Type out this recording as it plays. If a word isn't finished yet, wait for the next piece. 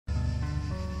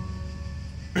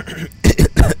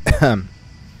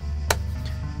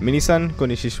Minisan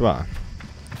konnichiwa.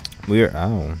 We are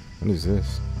what is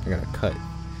this? I got a cut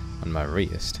on my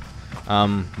wrist.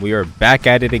 We are back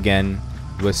at it again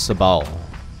with Sable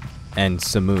and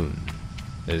Samoon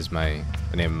is the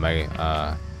name of my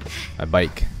my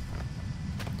bike.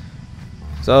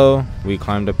 So we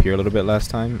climbed up here a little bit last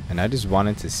time, and I just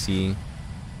wanted to see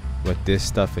what this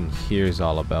stuff in here is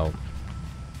all about.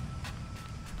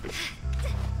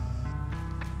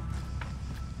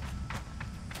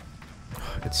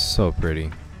 It's so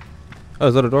pretty. Oh,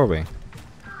 there's a little doorway.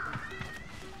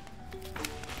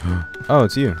 Oh,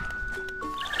 it's you.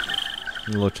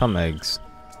 Little chum eggs.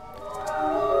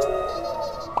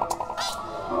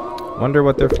 Wonder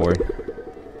what they're for.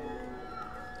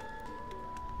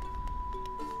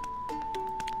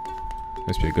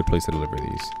 Must be a good place to deliver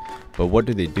these. But what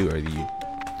do they do? Do you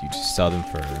just sell them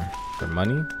for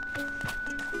money?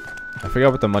 I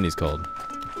forgot what the money's called.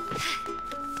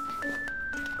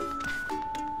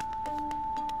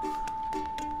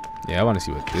 Yeah, I want to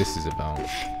see what this is about.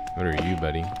 What are you,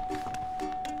 buddy?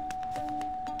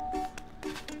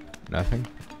 Nothing?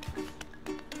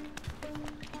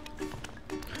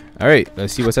 Alright,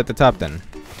 let's see what's at the top then.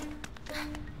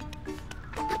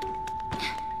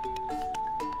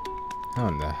 How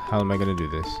in the hell am I gonna do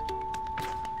this?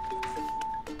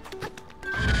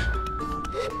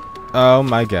 Oh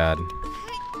my god.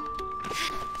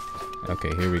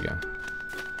 Okay, here we go.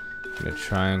 I'm gonna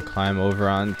try and climb over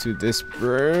onto this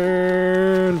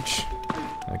branch.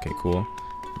 Okay, cool.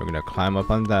 We're gonna climb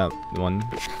up on that one.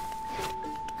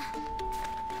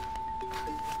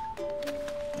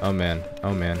 Oh man,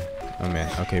 oh man, oh man.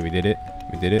 Okay, we did it.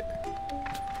 We did it.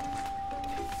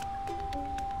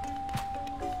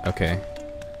 Okay.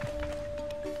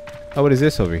 Oh, what is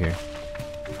this over here?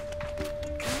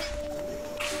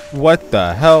 What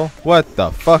the hell? What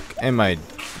the fuck am I?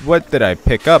 What did I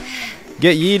pick up?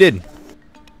 Get yeeted.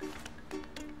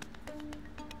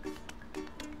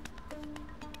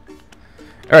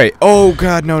 Alright. Oh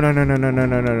god, no, no, no, no, no, no,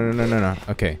 no, no, no, no, no, no.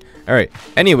 Okay. Alright.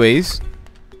 Anyways.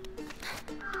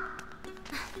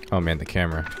 Oh man, the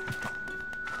camera.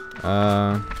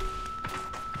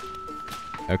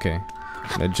 Okay.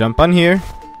 I'm gonna jump on here.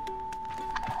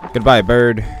 Goodbye,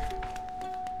 bird.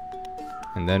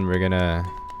 And then we're gonna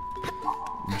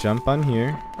jump on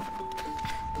here.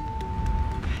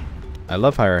 I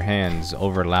love how her hands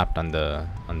overlapped on the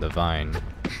vine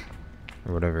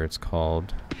or whatever it's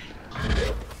called.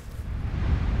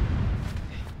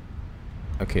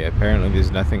 Okay, apparently there's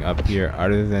nothing up here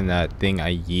other than that thing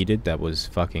I yeeted that was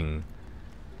fucking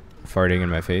farting in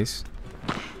my face.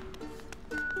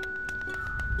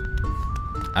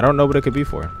 I don't know what it could be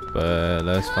for, but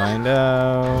let's find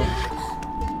out.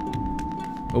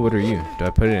 Oh, what are you? Do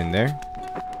I put it in there? Do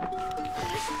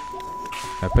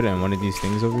I put it in one of these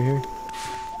things over here?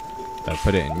 Do I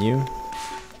put it in you?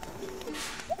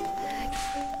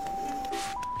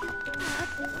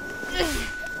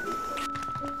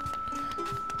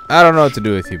 I don't know what to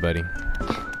do with you, buddy.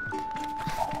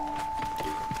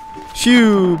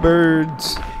 Shoo,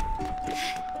 birds.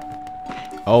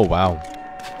 Oh, wow.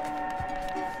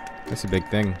 That's a big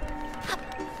thing.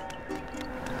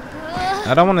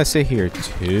 I don't want to sit here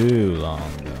too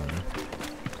long, though.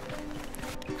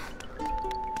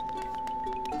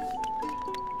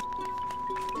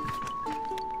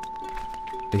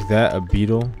 Is that a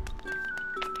beetle?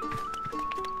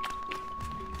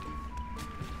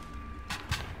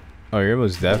 Oh, you're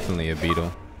most definitely a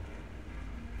beetle.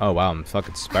 Oh, wow, I'm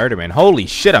fucking Spider-Man. Holy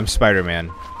shit, I'm Spider-Man.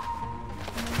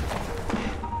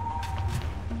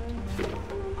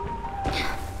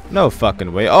 No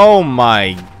fucking way. Oh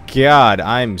my god,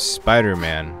 I'm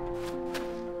Spider-Man.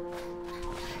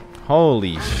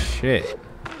 Holy shit.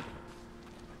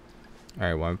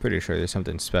 Alright, well, I'm pretty sure there's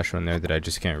something special in there that I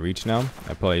just can't reach now.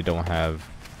 I probably don't have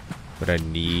what I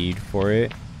need for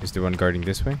it. Is there one guarding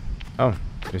this way? Oh,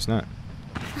 there's not.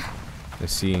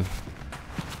 Let's see.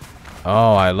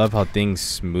 Oh, I love how things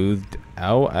smoothed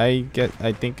out, I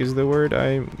think is the word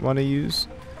I want to use.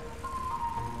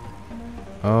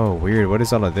 Oh, weird. What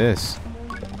is all of this?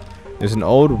 There's an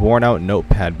old, worn-out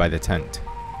notepad by the tent.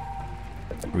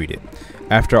 Read it.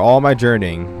 After all my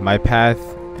journeying, my path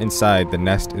inside the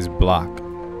nest is blocked.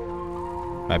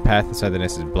 My path inside the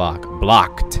nest is blocked.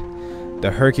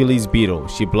 The Hercules beetle.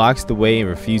 She blocks the way and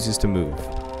refuses to move.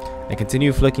 I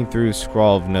continue flicking through a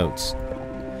scrawl of notes.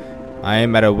 I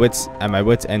am at my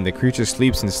wit's end. The creature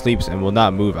sleeps and will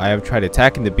not move. I have tried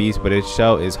attacking the beast, but its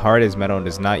shell is hard as metal and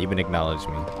does not even acknowledge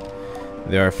me.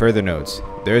 There are further notes.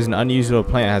 There is an unusual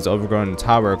plant that has overgrown a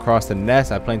tower across the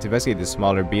nest. I plan to investigate. The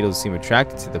smaller beetles seem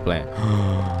attracted to the plant.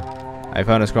 I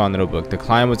found a scroll on the notebook. The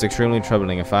climb was extremely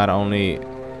troubling. If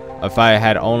I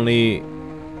had only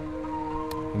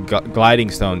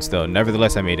gliding stones still.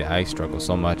 Nevertheless, I made it. I struggle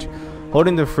so much.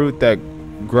 Holding the fruit that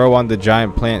grow on the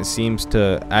giant plant seems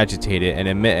to agitate it and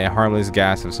emit a harmless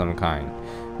gas of some kind.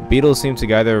 Beetles seem to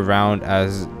gather around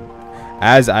as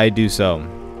I do so.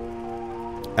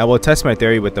 I will test my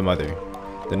theory with the mother.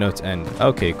 The notes end.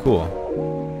 Okay, cool.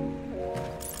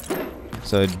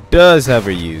 So it does have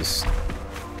a use.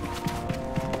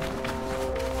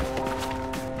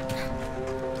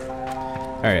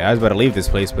 Alright, I was about to leave this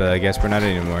place, but I guess we're not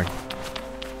anymore.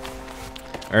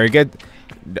 Or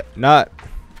not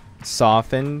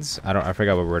softens. I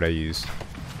forgot what word I used.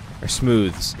 Or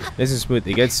smooths. This is smooth.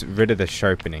 It gets rid of the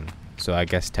sharpening. So I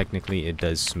guess technically it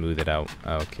does smooth it out.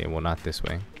 Okay, well not this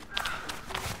way.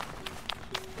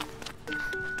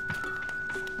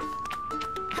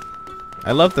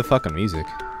 I love the fucking music.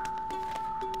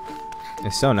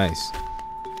 It's so nice.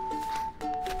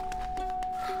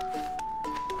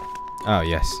 Oh,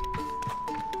 yes.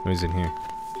 What is in here?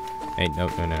 Hey, no.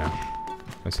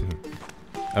 What's in here?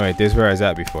 Alright, this is where I was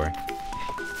at before.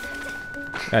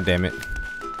 God damn it.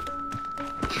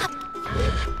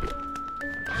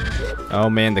 Oh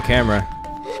man, the camera.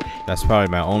 That's probably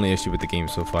my only issue with the game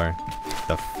so far.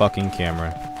 The fucking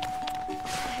camera.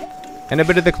 And a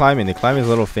bit of the climbing. The climbing is a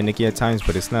little finicky at times,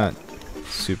 but it's not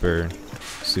super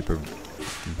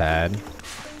bad.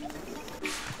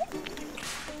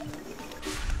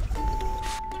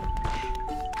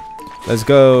 Let's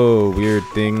go, weird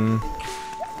thing.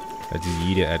 Let's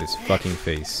yeet it at his fucking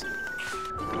face.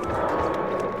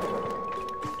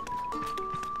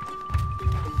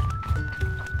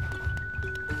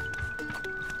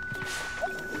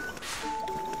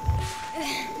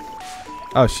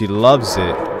 Oh, she loves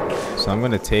it. So I'm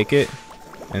gonna take it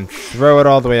and throw it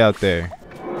all the way out there.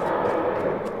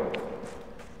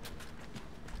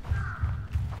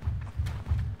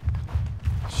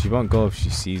 She won't go if she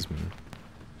sees me.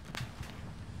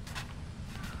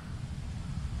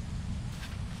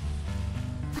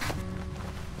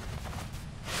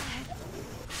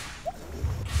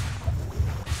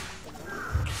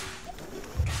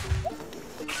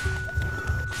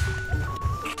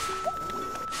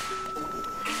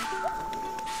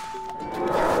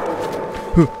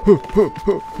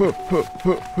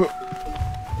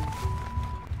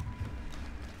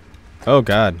 Oh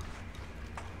god.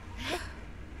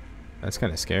 That's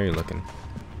kind of scary looking.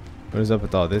 What is up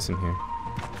with all this in here?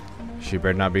 She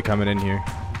better not be coming in here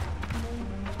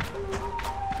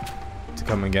to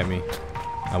come and get me.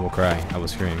 I will cry. I will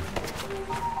scream.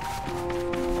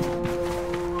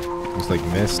 It's like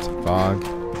mist, fog.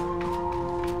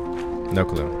 No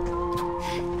clue.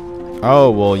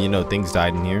 Oh, well, you know, things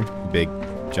died in here. Big,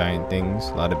 giant things.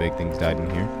 A lot of big things died in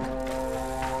here.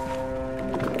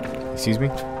 Excuse me?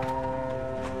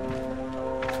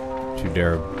 Don't you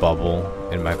dare bubble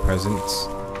in my presence.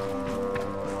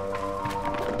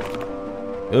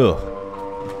 Ugh.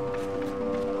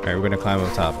 Alright, we're gonna climb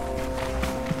up top.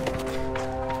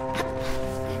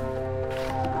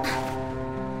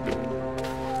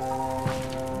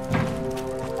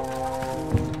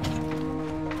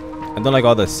 I don't like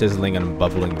all the sizzling and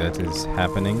bubbling that is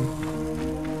happening.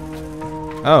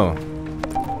 Oh.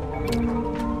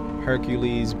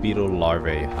 Hercules beetle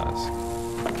larvae husk.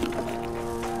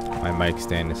 My mic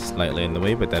stand is slightly in the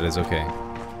way, but that is okay.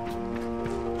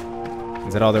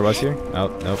 Is that all there was here?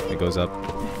 Oh, nope, it goes up.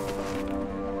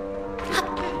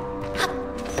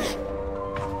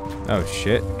 Oh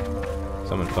shit.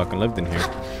 Someone fucking lived in here.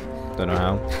 Don't know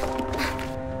how.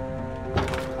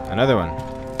 Another one.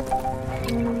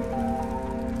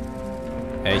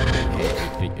 Hey.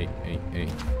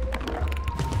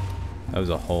 That was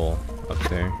a hole up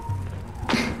there.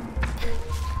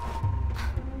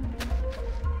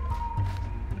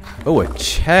 Oh, a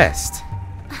chest.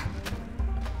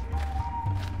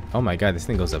 Oh my god, this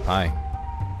thing goes up high.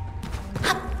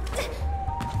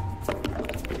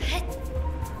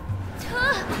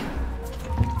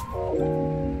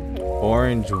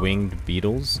 Orange winged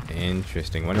beetles?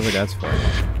 Interesting. Wonder what that's for.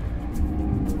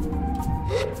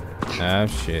 Ah,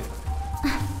 shit.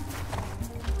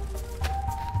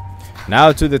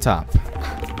 Now to the top.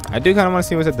 I do kind of want to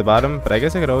see what's at the bottom, but I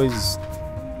guess I could always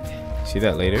see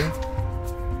that later.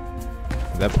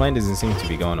 That plane doesn't seem to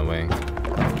be going away.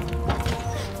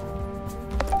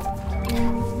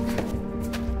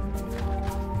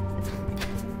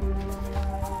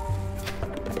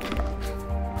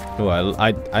 Oh,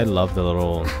 I love the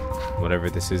little, whatever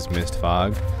this is, mist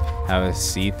fog. How it's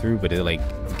see-through, but it like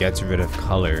gets rid of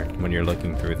color when you're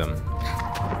looking through them.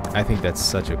 I think that's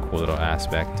such a cool little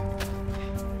aspect.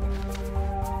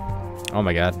 Oh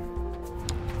my god.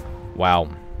 Wow.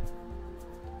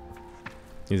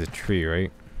 He's a tree,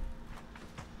 right?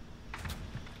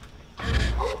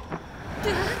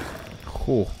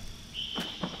 Cool.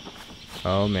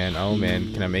 Oh man, oh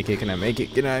man. Can I make it? Can I make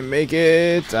it? Can I make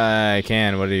it? I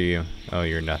can. What are you? Oh,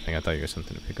 you're nothing. I thought you were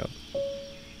something to pick up.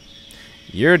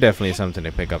 You're definitely something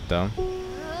to pick up, though.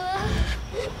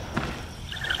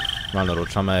 Come on, little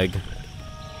chum egg.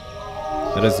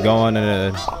 Let us go on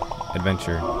an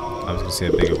adventure. I was gonna say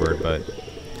a bigger word, but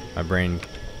my brain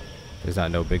does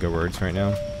not know bigger words right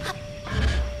now.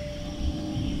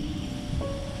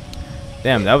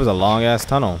 Damn, that was a long ass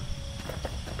tunnel.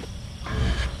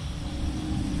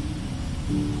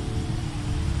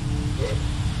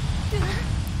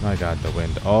 My god, the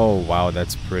wind. Oh wow,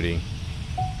 that's pretty.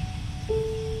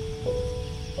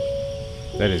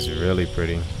 That is really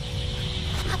pretty.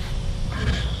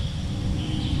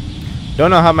 Don't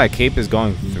know how my cape is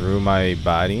going through my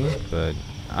body, but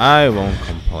I won't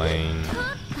complain.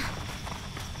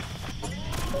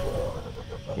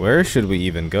 Where should we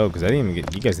even go? Because I didn't even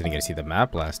get, you guys didn't get to see the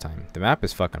map last time. The map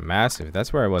is fucking massive.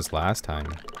 That's where I was last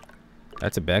time.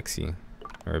 That's a Bexy,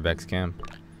 or a Bex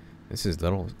camp. This is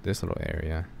this little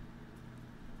area.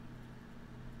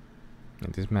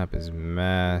 And this map is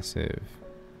massive.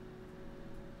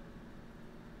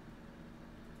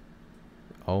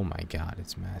 Oh my god,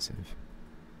 it's massive.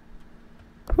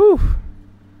 Whew.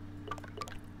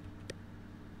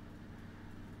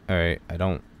 Alright, I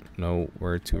don't know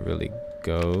where to really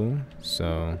go,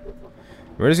 so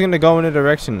we're just gonna go in a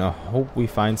direction. I hope we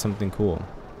find something cool.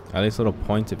 At least a little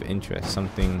point of interest,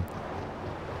 something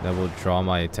that will draw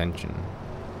my attention.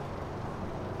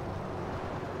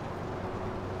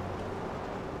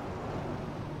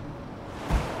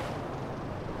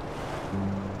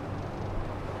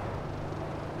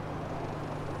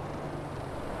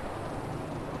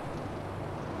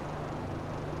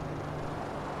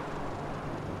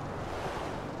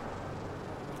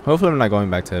 Hopefully I'm not going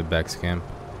back to Bex camp.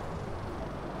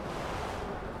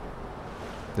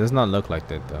 Does not look like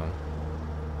that though.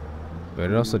 But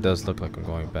it also does look like I'm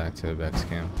going back to Bex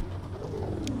camp.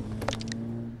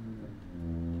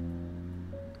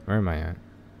 Where am I at?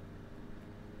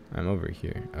 I'm over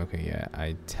here. Okay, yeah,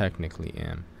 I technically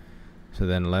am. So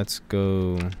then let's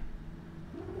go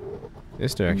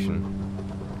this direction.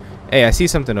 Hey, I see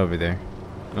something over there.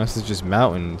 Unless it's just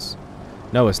mountains.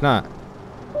 No, it's not.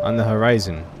 On the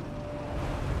horizon.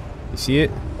 You see it?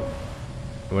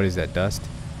 What is that, dust?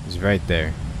 It's right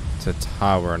there. It's a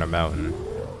tower on a mountain.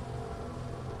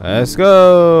 Let's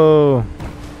go!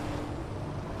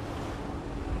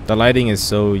 The lighting is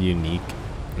so unique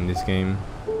in this game.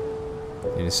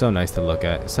 And it's so nice to look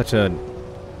at. It's such a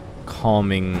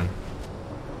calming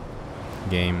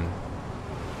game.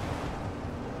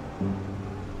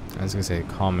 I was gonna say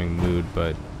calming mood,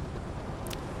 but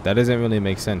that doesn't really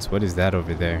make sense. What is that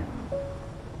over there?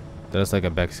 That looks like a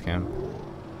Bex camp.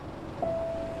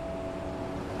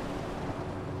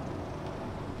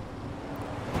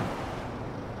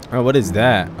 Oh, what is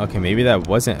that? Okay, maybe that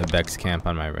wasn't a Bex camp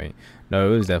on my right.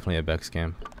 No, it was definitely a Bex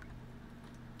camp.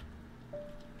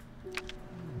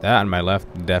 That on my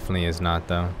left definitely is not,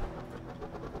 though.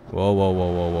 Whoa, whoa,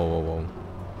 whoa, whoa, whoa, whoa, whoa.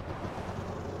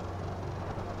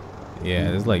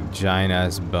 Yeah, there's like giant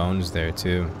ass bones there,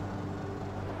 too.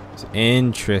 It's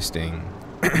interesting.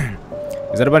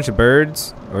 Is that a bunch of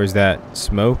birds? Or is that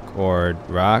smoke or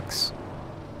rocks?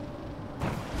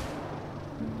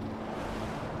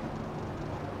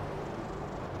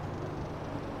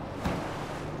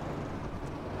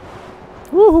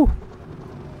 Woohoo!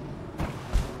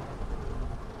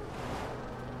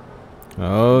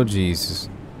 Oh, Jesus.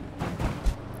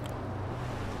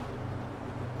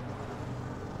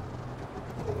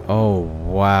 Oh,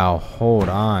 wow. Hold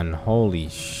on. Holy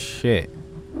shit.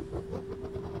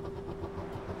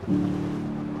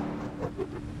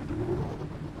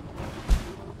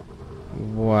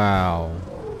 Wow.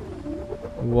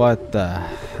 What the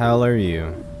hell are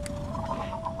you?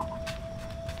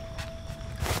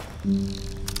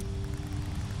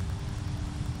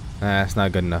 That's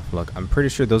not good enough. Look, I'm pretty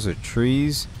sure those are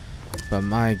trees, but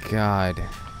my god.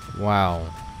 Wow.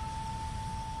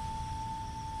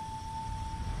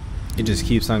 It just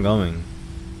keeps on going.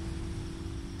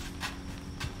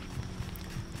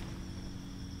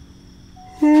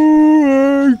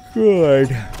 Oh my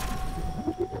god.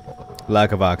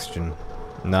 Lack of oxygen.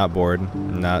 Not bored.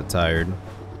 Not tired.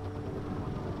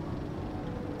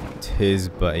 Tis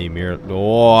but a miracle.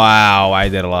 Wow, I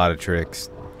did a lot of tricks.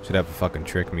 Should have a fucking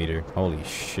trick meter. Holy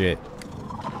shit.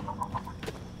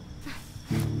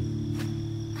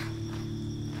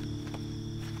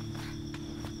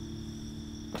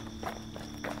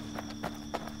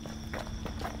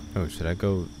 Oh, should I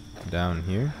go down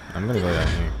here? I'm gonna go down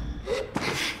here.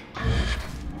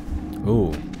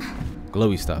 Ooh,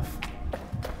 glowy stuff.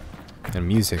 And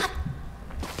music.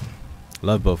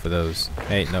 Love both of those.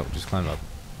 Hey, no, just climb up.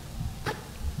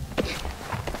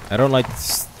 I don't like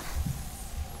this.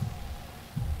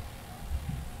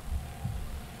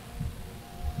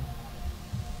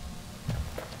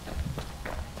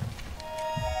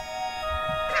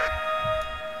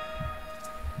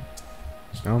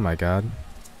 Oh my god.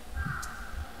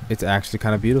 It's actually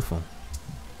kind of beautiful.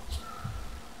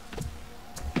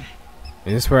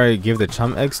 Is this where I give the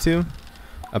chum eggs to?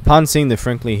 Upon seeing the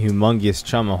frankly humongous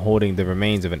chum holding the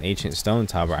remains of an ancient stone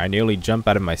tower, I nearly jump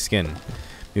out of my skin.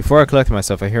 Before I collect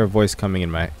myself, I hear a voice cooing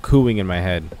in my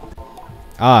head.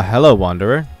 Ah, hello,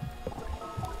 wanderer.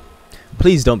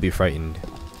 Please don't be frightened.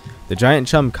 The giant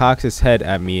chum cocks its head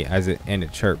at me and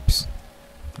it chirps.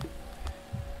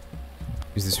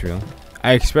 Is this real?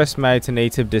 I express my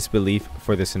tentative disbelief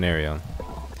for the scenario.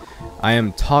 I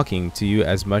am talking to you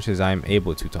as much as I am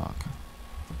able to talk.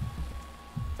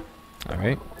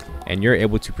 Alright, and you're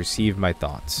able to perceive my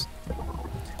thoughts.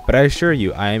 But I assure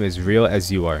you, I am as real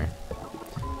as you are.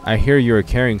 I hear you are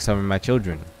carrying some of my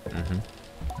children.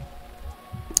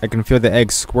 I can feel the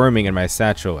eggs squirming in my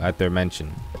satchel at their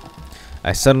mention.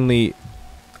 I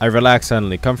relax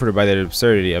suddenly, comforted by the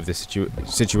absurdity of the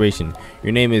situation.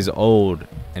 Your name is old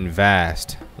and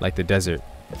vast, like the desert.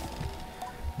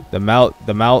 I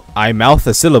mouth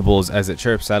the syllables as it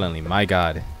chirps silently. My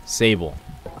God, Sable.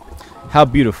 How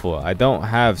beautiful. I don't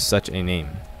have such a name.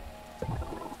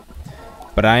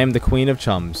 But I am the Queen of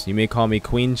Chums. You may call me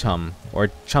Queen Chum or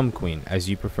Chum Queen, as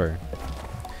you prefer.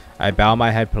 I bow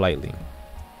my head politely.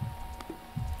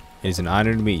 It is an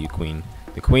honor to meet you, Queen.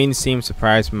 The Queen seems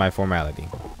surprised by my formality.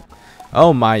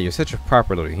 Oh my, you're such a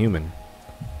proper little human.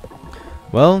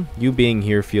 Well, you being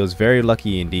here feels very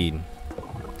lucky indeed.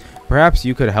 Perhaps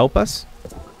you could help us?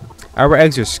 Our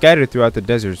eggs are scattered throughout the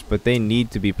deserts, but they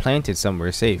need to be planted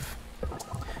somewhere safe.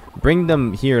 Bring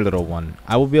them here, little one.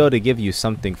 I will be able to give you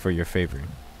something for your favor.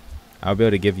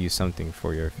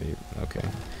 Okay.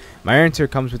 My answer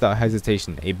comes without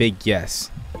hesitation. A big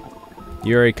yes.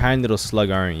 You're a kind little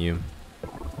slug, aren't you?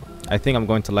 I think I'm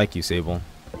going to like you, Sable.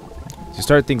 To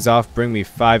start things off, bring me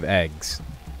 5 eggs.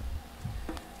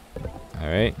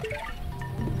 Alright.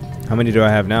 How many do I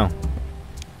have now?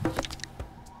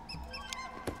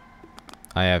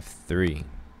 I have 3.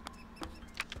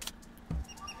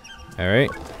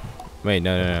 Alright. Wait,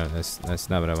 no. That's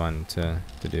not what I wanted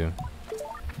to do.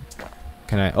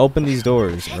 Can I open these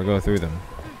doors or go through them?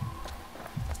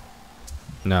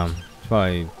 No.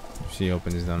 Probably she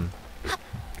opens them.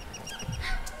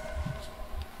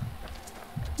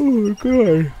 Oh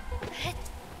god.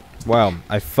 Wow,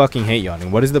 I fucking hate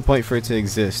yawning. What is the point for it to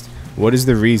exist? What is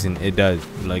the reason it does?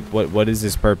 Like, what is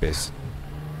this purpose?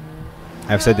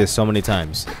 I've said this so many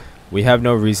times. We have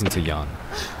no reason to yawn.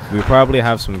 We probably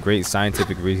have some great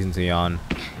scientific reason to yawn,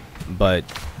 but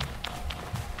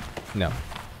no.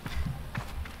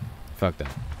 Fuck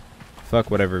that. Fuck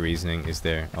whatever reasoning is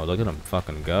there. Oh, look at them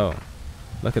fucking go.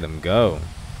 Look at them go.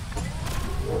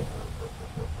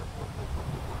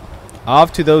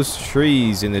 Off to those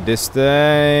trees in the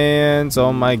distance.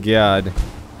 Oh my god.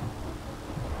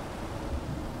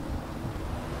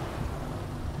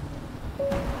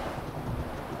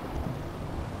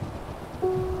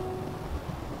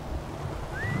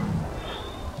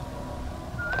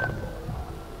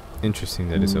 Interesting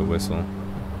that it's a whistle.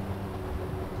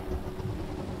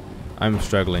 I'm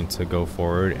struggling to go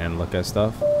forward and look at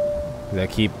stuff. I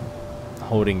keep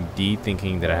holding D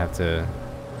thinking that I have to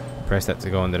press that to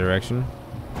go in the direction.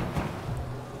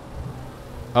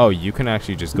 Oh, you can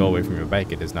actually just go away from your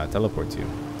bike. It does not teleport you.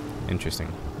 Interesting.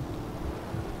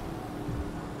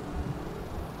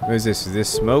 What is this? Is this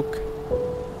smoke?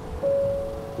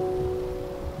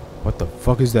 What the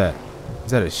fuck is that?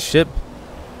 Is that a ship?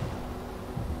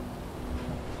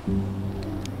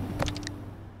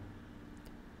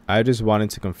 I just wanted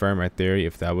to confirm my theory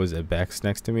if that was a Bex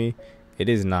next to me. It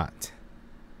is not.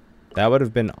 That would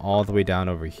have been all the way down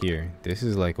over here. This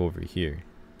is like over here.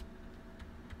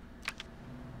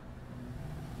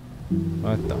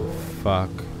 What the fuck?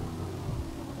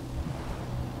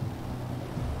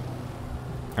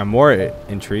 I'm more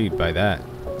intrigued by that.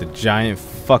 The giant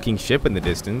fucking ship in the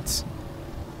distance.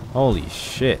 Holy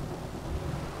shit.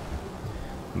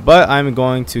 But I'm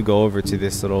going to go over to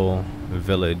this little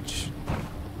village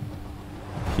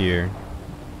here.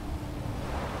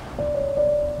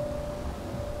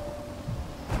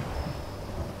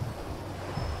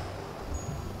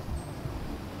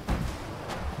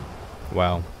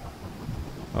 Wow.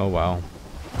 Oh wow.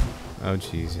 Oh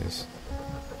Jesus.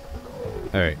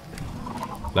 Alright.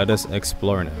 Let us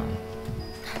explore now.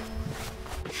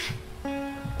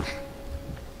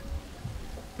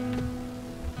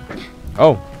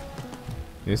 Oh!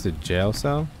 Here's the jail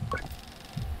cell?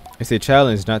 It's a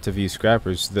challenge not to view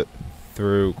scrappers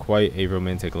through quite a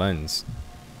romantic lens.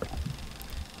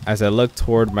 As I looked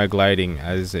toward my gliding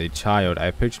as a child,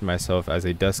 I pictured myself as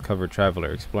a dust-covered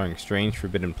traveler exploring strange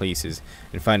forbidden places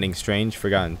and finding strange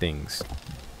forgotten things.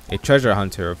 A treasure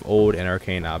hunter of old and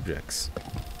arcane objects.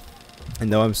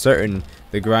 And though I'm certain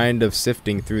the grind of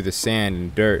sifting through the sand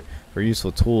and dirt for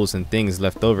useful tools and things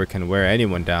left over can wear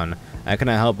anyone down, I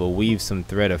cannot help but weave some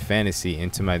thread of fantasy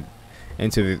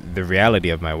into the reality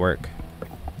of my work.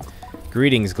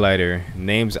 Greetings, glider.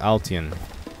 Name's Altion.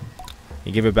 I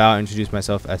give a bow and introduce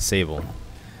myself as Sable.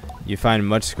 You find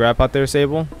much scrap out there,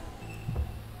 Sable?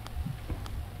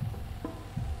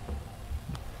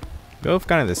 Both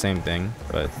kind of the same thing,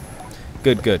 but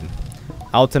good, good.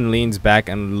 Alton leans back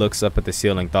and looks up at the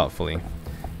ceiling thoughtfully.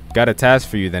 Got a task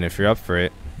for you then if you're up for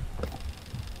it.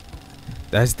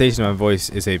 The hesitation of my voice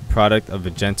is a product of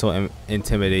a gentle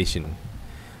intimidation.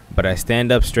 But I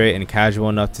stand up straight and casual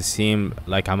enough to seem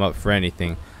like I'm up for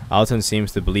anything. Alton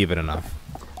seems to believe it enough.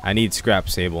 I need scrap,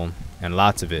 Sable, and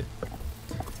lots of it.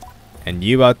 And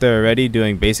you out there already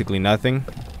doing basically nothing?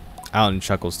 Alton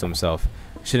chuckles to himself.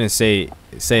 Shouldn't say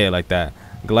it like that.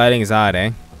 Gliding is odd,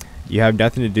 eh? You have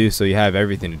nothing to do, so you have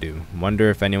everything to do. Wonder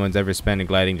if anyone's ever spent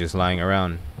gliding just lying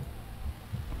around.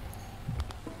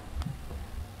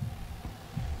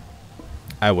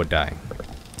 I would die.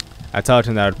 I told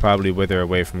him that I would probably wither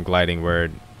away from gliding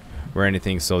were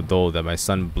anything so dull that my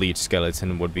sun-bleached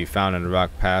skeleton would be found on a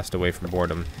rock passed away from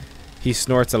boredom. He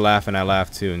snorts a laugh and I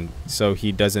laugh too, and so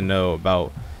he doesn't know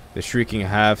about the shrieking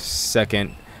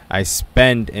half-second I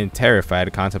spend in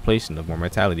terrified contemplation of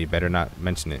mortality. Better not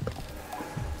mention it.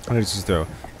 Let's just throw.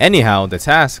 Anyhow, the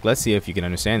task, let's see if you can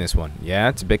understand this one. Yeah,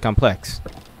 it's a bit complex.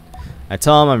 I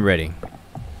tell him I'm ready.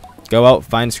 Go out,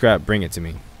 find scrap, bring it to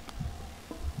me.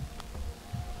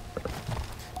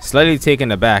 Slightly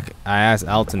taken aback, I asked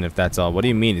Alton if that's all. What do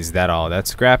you mean, is that all? That's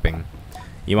scrapping.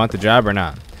 You want the job or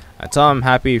not? I tell him I'm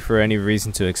happy for any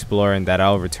reason to explore and that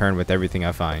I'll return with everything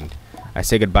I find. I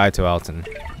say goodbye to Alton.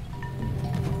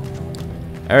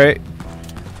 Alright.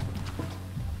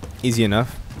 Easy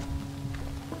enough.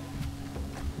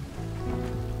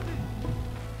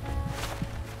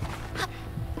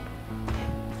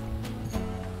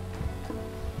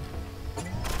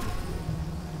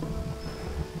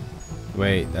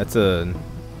 Wait, that's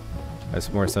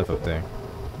more stuff up there.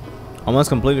 Almost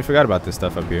completely forgot about this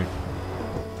stuff up here.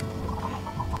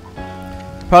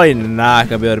 Probably not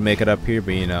gonna be able to make it up here,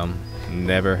 but you know,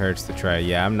 never hurts to try.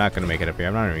 Yeah, I'm not gonna make it up here.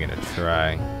 I'm not even gonna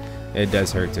try. It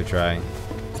does hurt to try,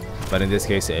 but in this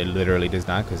case, it literally does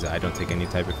not, because I don't take any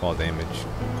type of fall damage.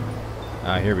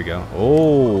 Here we go.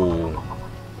 Oh,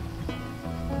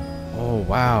 oh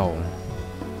wow,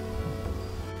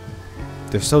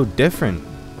 they're so different.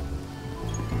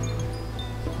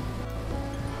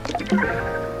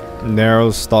 Narrow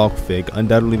stalk fig,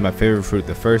 undoubtedly my favorite fruit.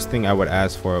 The first thing I would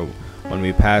ask for when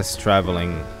we pass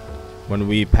traveling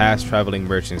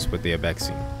merchants with the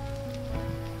Abexi.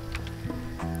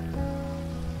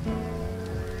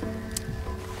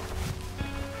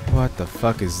 What the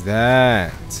fuck is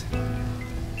that?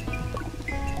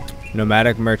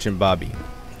 Nomadic merchant Bobby.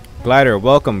 Glider,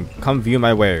 welcome. Come view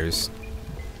my wares.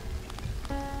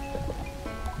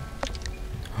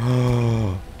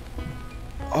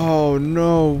 Oh,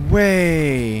 no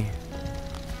way.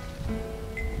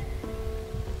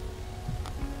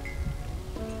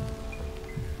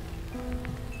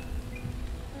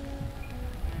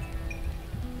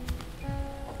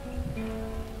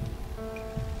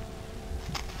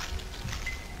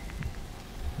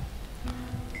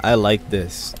 I like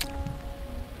this.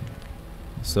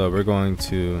 So we're going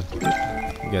to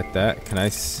get that. Can I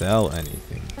sell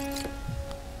anything?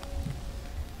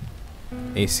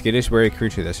 A skittish, wary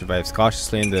creature that survives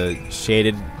cautiously in the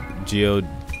shaded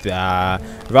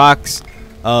rocks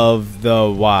of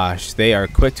the wash. They are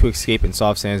quick to escape in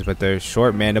soft sands, but their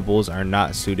short mandibles are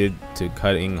not suited to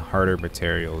cutting harder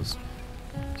materials.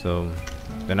 So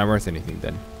they're not worth anything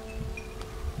then.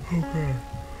 Okay.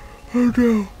 Oh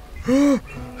no.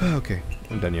 Okay,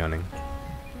 I'm done yawning.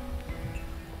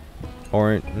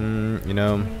 Or, you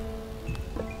know,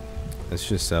 let's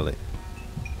just sell it.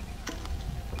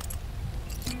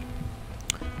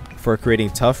 For creating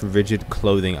tough, rigid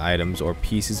clothing items or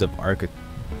pieces of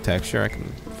architecture, I can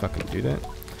fucking do that.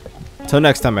 Till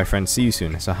next time, my friends. See you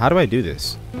soon. So how do I do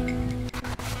this?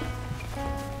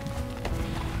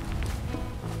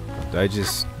 Do I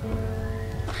just...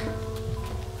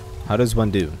 How does one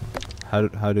do?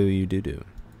 How do you do?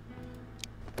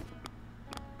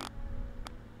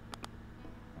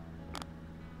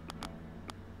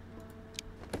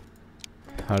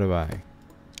 How do I?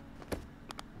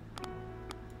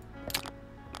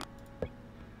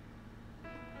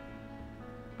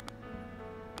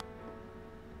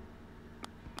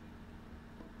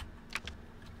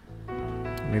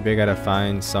 Maybe I gotta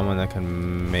find someone that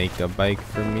can make a bike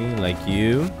for me, like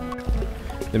you.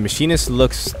 The machinist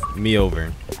looks me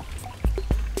over.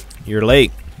 You're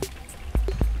late.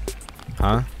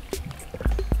 Huh?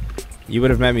 You would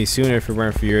have met me sooner if it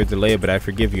weren't for your delay, but I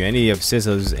forgive you. Any of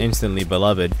Sizzle's instantly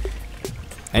beloved.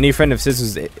 Any friend of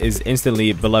Sizzle's is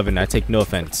instantly beloved, and I take no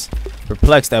offense.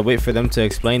 Perplexed, I wait for them to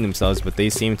explain themselves, but they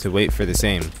seem to wait for the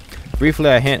same. Briefly,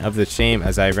 I hint of the shame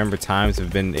as I remember times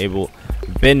have been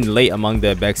late among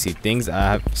the Bexy, things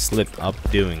I have slipped up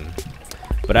doing.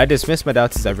 But I dismiss my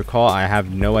doubts as I recall I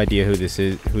have no idea who this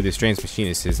strange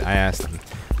machinist is. I asked them.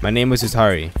 My name was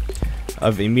Utari.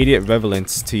 Of immediate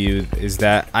relevance to you is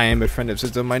that I am a friend of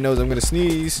Sizzle. My nose, I'm gonna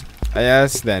sneeze. I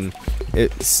asked then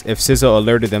if Sizzle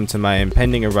alerted them to my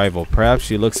impending arrival. Perhaps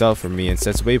she looks out for me and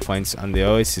sets waypoints on the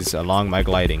oasis along my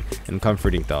gliding and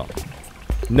comforting thought.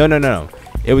 No.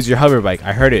 It was your hover bike.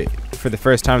 I heard it for the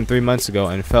first time 3 months ago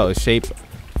and felt the shape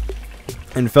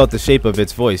of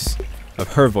its voice,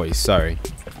 of her voice. Sorry.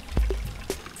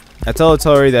 I told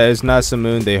Tori that it was not some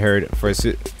moon they heard.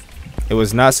 It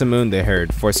was not some moon they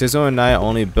heard. For Sizzle and I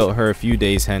only built her a few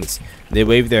days hence. They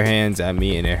waved their hands at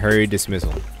me in a hurried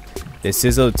dismissal. Did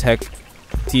Sizzle tech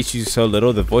teach you so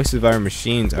little? The voices of our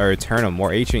machines are eternal,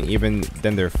 more ancient even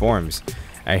than their forms.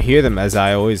 I hear them as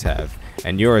I always have.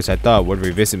 And yours, I thought, would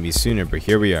revisit me sooner, but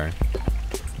here we are.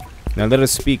 Now let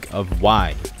us speak of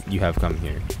why you have come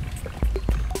here.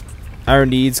 Our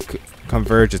needs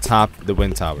converge atop the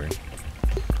wind tower.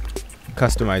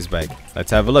 Customized bike.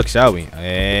 Let's have a look, shall we?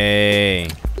 Hey.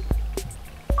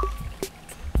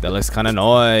 That looks kind of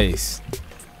nice.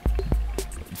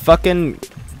 Fucking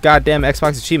goddamn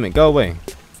Xbox achievement. Go away.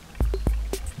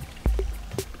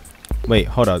 Wait,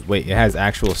 hold on. Wait, it has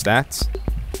actual stats?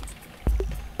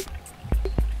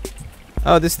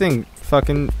 Oh, this thing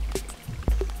fucking...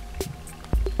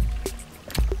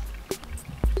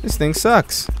 This thing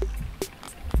sucks.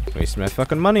 Wasting my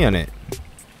fucking money on it.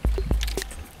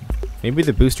 Maybe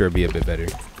the booster would be a bit better.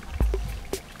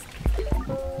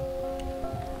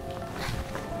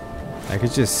 I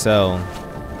could just sell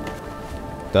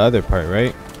the other part,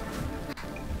 right?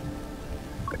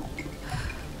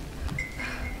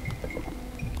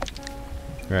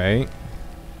 Right?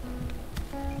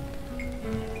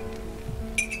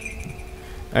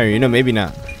 Alright, you know, maybe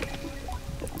not.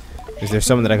 Is there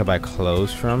someone that I could buy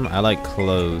clothes from? I like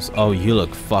clothes. Oh, you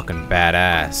look fucking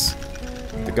badass.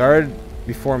 The guard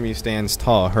before me stands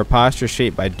tall, her posture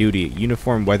shaped by duty,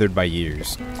 uniform weathered by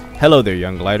years. Hello there,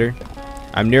 young glider.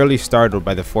 I'm nearly startled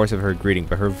by the force of her greeting,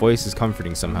 but her voice is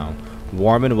comforting somehow,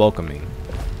 warm and welcoming.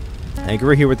 I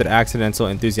grew here with the accidental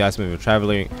enthusiasm of a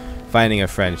traveler finding a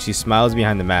friend. She smiles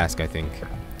behind the mask, I think.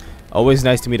 Always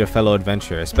nice to meet a fellow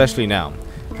adventurer, especially now.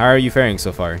 How are you faring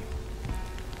so far?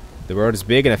 The world is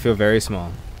big and I feel very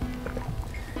small.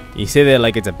 You say that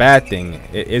like it's a bad thing.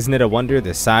 Isn't it a wonder,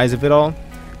 the size of it all?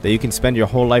 That you can spend your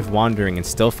whole life wandering and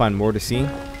still find more to see?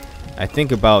 I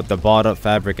think about the balled up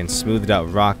fabric and smoothed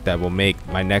out rock that will make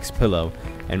my next pillow,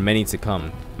 and many to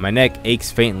come. My neck aches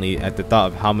faintly at the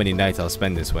thought of how many nights I'll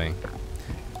spend this way.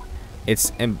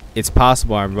 It's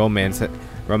possible I'm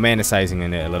romanticizing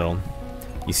in it a little.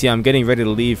 You see, I'm getting ready to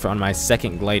leave on my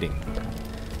second gliding.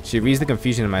 She reads the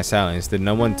confusion in my silence. Did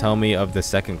no one tell me of the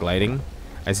second gliding?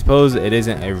 I suppose it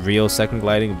isn't a real second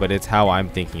gliding, but it's how I'm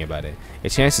thinking about it. A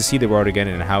chance to see the world again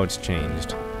and how it's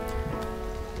changed.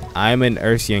 I'm an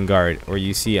Ursian guard, or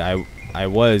you see, I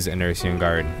was an Ursian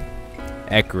guard.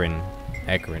 Ekrin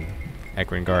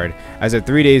guard. As of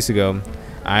 3 days ago,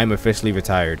 I am officially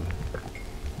retired.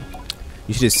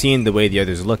 You should have seen the way the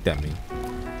others looked at me.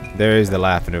 There is the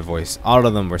laugh in her voice. All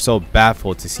of them were so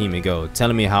baffled to see me go,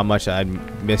 telling me how much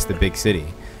I'd missed the big city.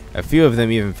 A few of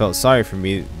them even felt sorry for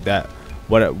me. That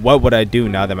what would I do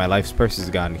now that my life's purpose is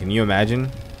gone? Can you imagine?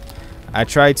 I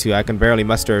tried to. I can barely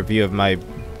muster a view of my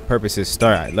purpose's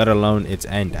start, let alone its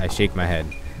end. I shake my head.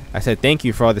 I said thank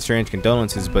you for all the strange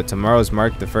condolences, but tomorrow's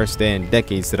marked the first day in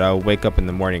decades that I will wake up in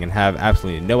the morning and have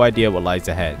absolutely no idea what lies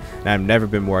ahead, and I've never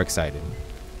been more excited.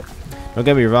 Don't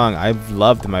get me wrong, I've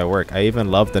loved my work. I even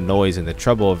love the noise and the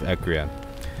trouble of Ekria.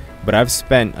 But I've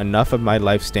spent enough of my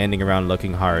life standing around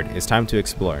looking hard. It's time to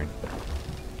explore.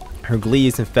 Her glee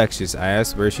is infectious. I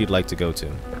asked where she'd like to go to.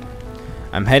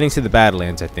 I'm heading to the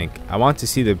Badlands, I think. I want to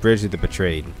see the Bridge of the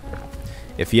Betrayed.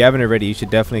 If you haven't already, you should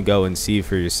definitely go and see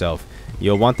for yourself.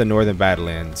 You'll want the Northern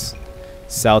Badlands,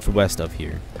 southwest of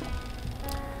here.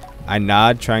 I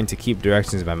nod, trying to keep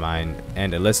directions in my mind,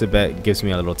 and Elizabeth gives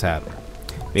me a little tap.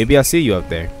 Maybe I'll see you up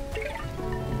there.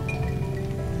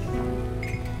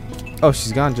 Oh,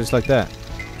 she's gone just like that.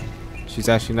 She's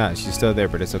actually not. She's still there,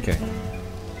 but it's okay.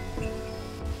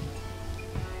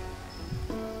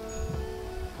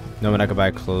 No one I could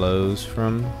buy clothes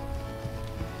from.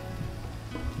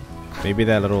 Maybe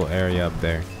that little area up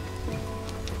there.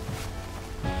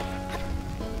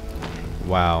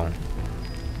 Wow.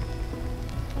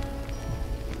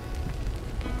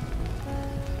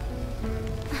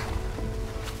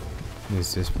 What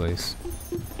is this place?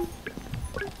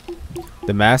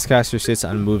 The mask caster sits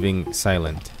unmoving,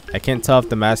 silent. I can't tell if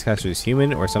the mask caster is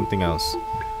human or something else.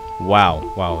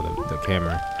 Wow. Wow, the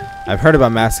camera. I've heard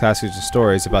about mask casters and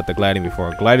stories about the gliding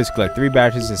before. Gliders collect 3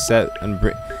 batches of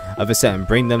a set and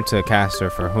bring them to a caster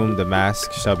for whom the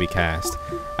mask shall be cast.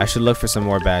 I should look for some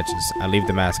more badges. I leave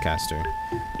the mask caster.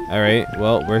 Alright,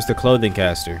 well, where's the clothing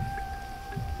caster?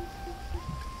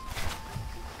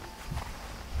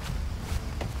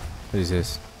 What is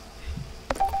this?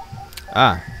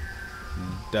 Ah.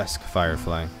 Dusk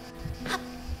firefly.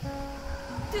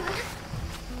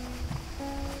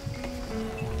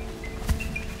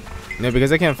 No,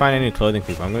 because I can't find any clothing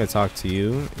people. I'm gonna talk to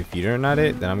you. If you're not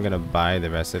it, then I'm gonna buy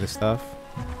the rest of the stuff.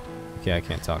 Okay, I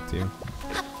can't talk to you.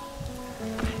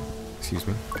 Excuse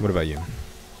me. What about you?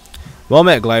 Well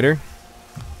met, glider.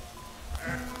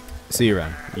 See you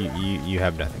around. You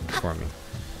have nothing for me.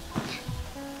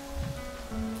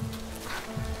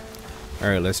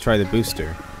 Alright, let's try the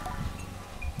booster.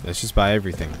 Let's just buy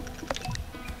everything.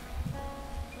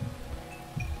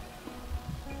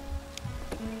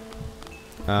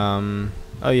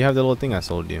 Oh, you have the little thing I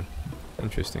sold you.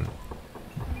 Interesting.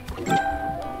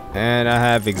 And I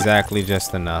have exactly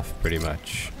just enough, pretty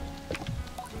much.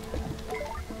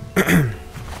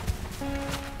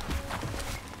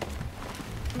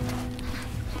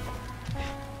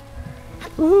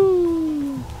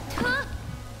 Woo!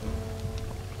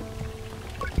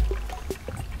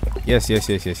 Yes.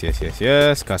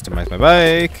 Customize my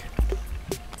bike.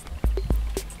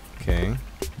 Okay.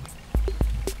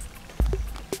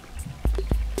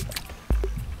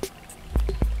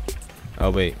 Oh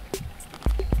wait.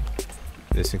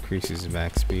 This increases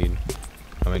max speed.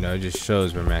 Oh wait, no, it just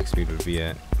shows where max speed would be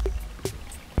at.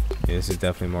 Yeah, this is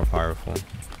definitely more powerful.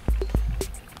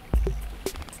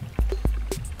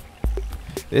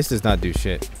 This does not do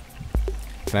shit.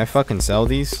 Can I fucking sell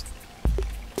these?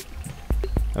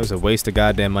 That was a waste of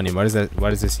goddamn money. Why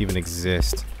does this even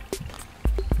exist?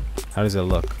 How does it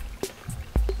look?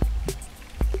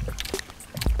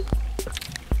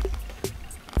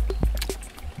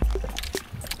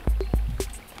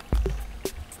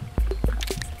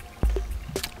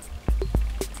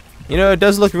 You know, it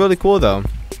does look really cool though.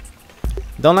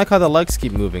 Don't like how the legs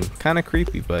keep moving. Kind of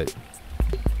creepy, but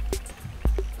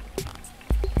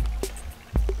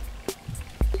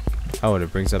oh, and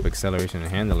it brings up acceleration and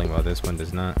handling while this one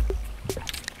does not.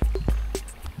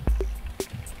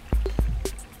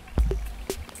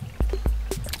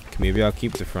 Maybe I'll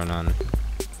keep the front on.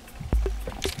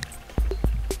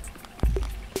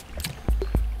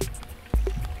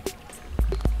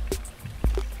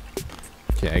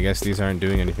 Okay, I guess these aren't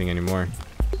doing anything anymore.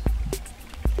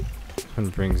 This one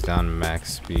brings down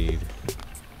max speed,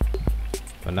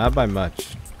 but not by much.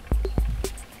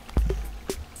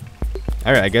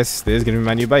 Alright, I guess this is gonna be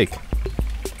my new bike.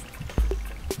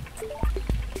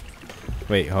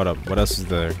 Wait, hold up. What else is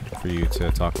there for you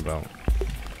to talk about?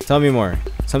 Tell me more.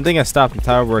 Something has stopped the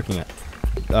tower working.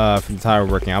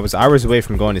 I was hours away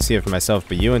from going to see it for myself,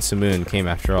 but you and Simoon came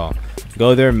after all.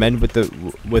 Go there, mend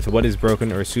with what is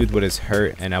broken, or soothe what is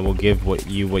hurt, and I will give what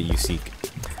you seek.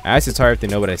 I asked the tower if they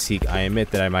know what I seek. I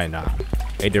admit that I might not.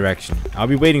 A direction. I'll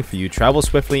be waiting for you. Travel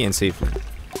swiftly and safely.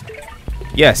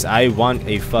 Yes, I want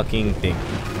a fucking thing.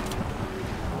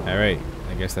 Alright,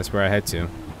 I guess that's where I head to.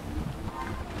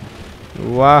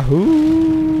 Wahoo!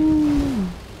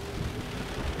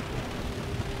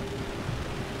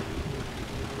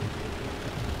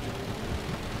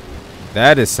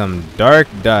 That is some dark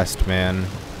dust, man.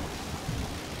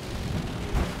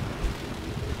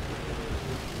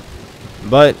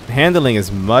 But handling is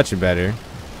much better.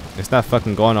 It's not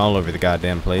fucking going all over the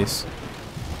goddamn place.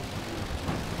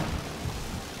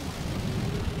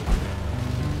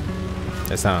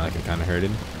 That sounded like it kind of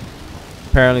hurted.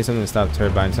 Apparently something stopped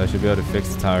turbines, so I should be able to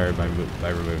fix the tower by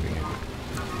removing it.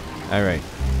 Alright.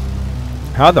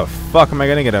 How the fuck am I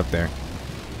gonna get up there?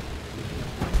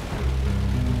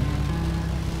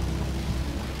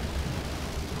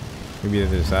 Maybe to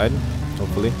the side,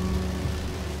 hopefully.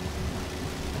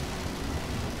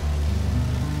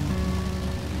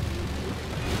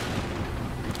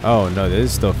 Oh no, this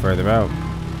is still further out.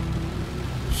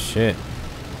 Shit.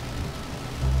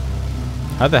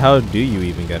 How the hell do you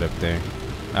even get up there?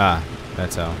 Ah,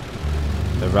 that's how.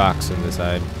 The rocks on the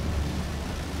side.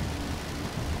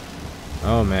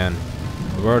 Oh man.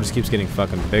 The world just keeps getting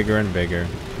fucking bigger and bigger.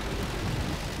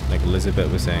 Like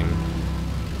Elizabeth was saying.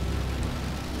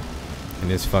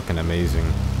 And it's fucking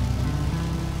amazing.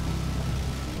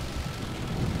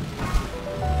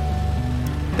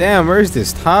 Damn, where's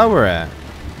this tower at?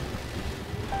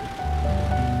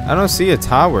 I don't see a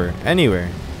tower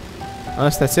anywhere.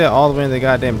 Unless that's it, all the way in the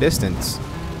goddamn distance.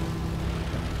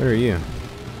 Where are you?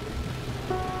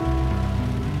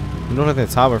 You look like the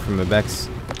tower from the Bex.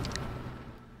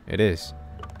 It is.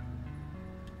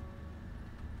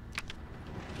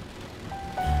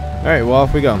 Alright, well,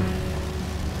 off we go.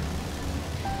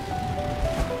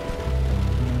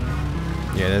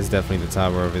 Yeah, that's definitely the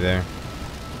tower over there.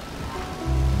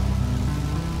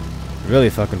 Really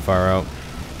fucking far out.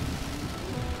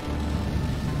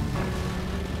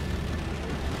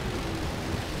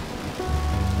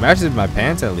 Matches my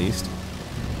pants at least.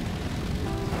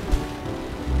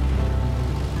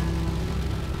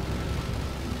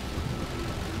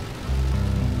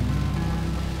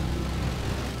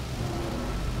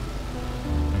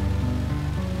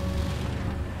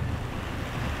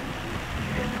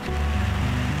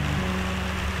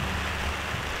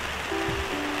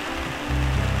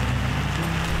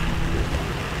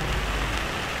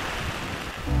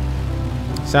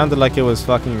 Sounded like it was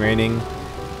fucking raining,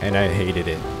 and I hated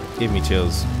it. Gave me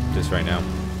chills just right now.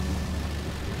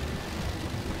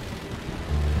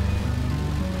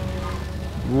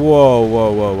 Whoa,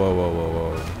 whoa, whoa, whoa, whoa, whoa,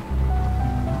 whoa.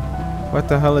 What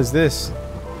the hell is this?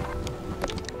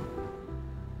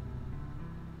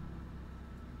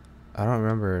 I don't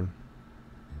remember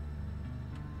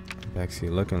actually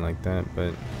looking like that,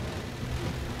 but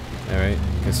alright.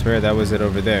 I can swear that was it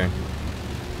over there.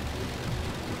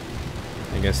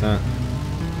 I guess not.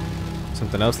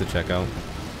 Something else to check out.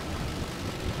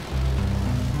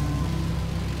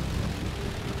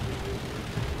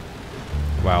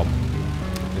 Wow.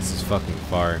 This is fucking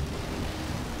far.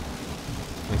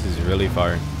 This is really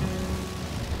far.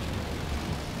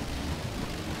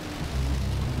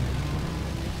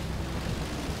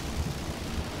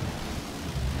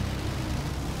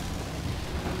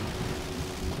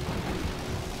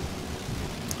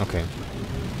 Okay.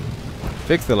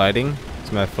 Fix the lighting.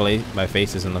 My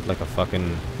face doesn't look like a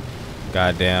fucking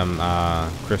goddamn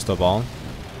crystal ball.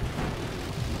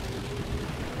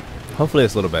 Hopefully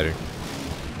it's a little better.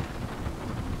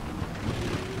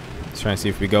 Let's try and see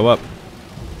if we go up.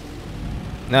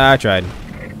 Nah, I tried.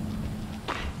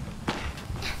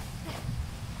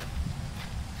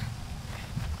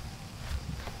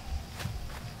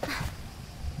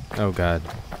 Oh god,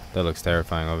 that looks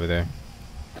terrifying over there.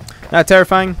 Not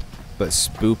terrifying, but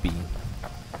spoopy.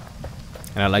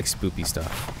 And I like spoopy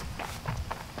stuff.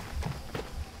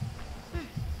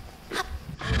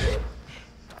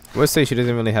 I would say she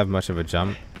doesn't really have much of a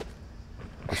jump.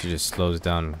 She just slows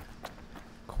down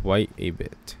quite a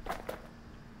bit.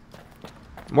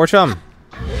 More chum!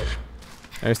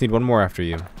 I just need one more after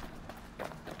you.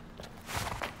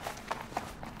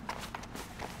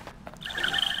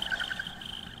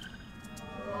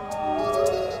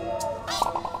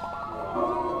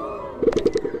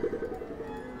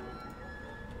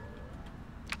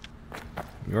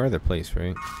 Your other place,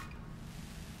 right?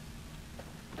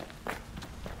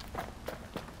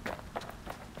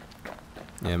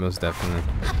 Yeah, most definitely.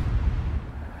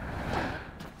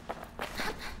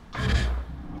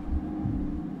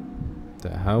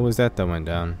 The hell was that went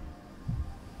down?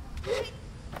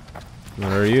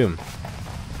 What are you?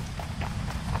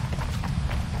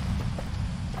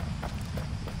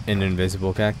 An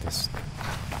invisible cactus.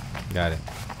 Got it.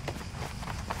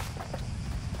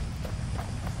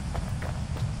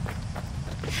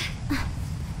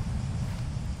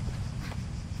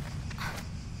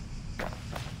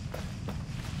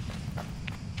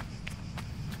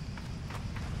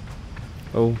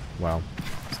 Oh, wow.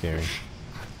 Scary.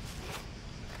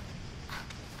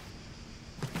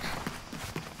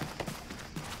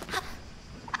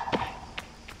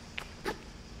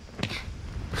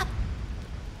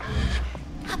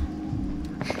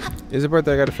 Is a bird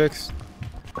that I gotta fix?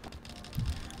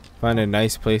 Find a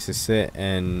nice place to sit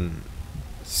and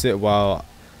sit while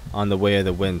on the way of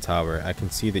the wind tower. I can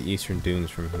see the eastern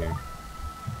dunes from here.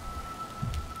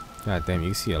 God damn, you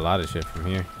can see a lot of shit from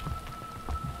here.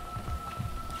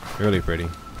 Really pretty.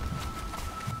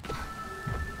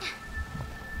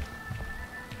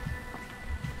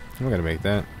 I'm gonna make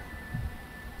that.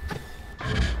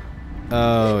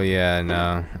 Oh yeah,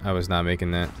 no, I was not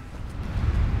making that.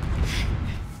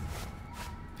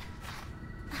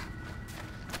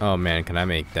 Oh man, can I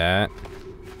make that?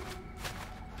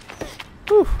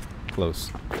 Whew, close.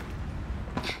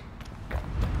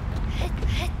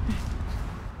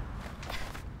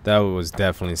 That was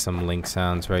definitely some Link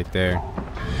sounds right there.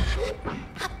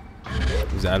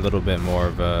 There's a little bit more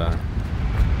of a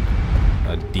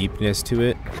deepness to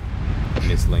it.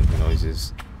 And it's Link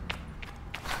noises.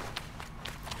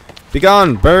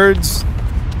 Begone, birds!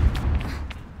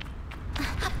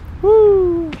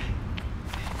 Woo!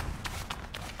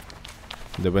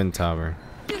 The wind tower.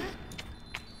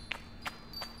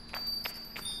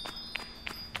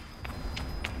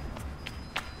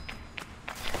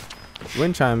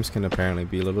 Wind chimes can apparently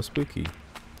be a little spooky.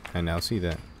 I now see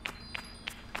that.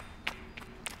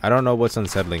 I don't know what's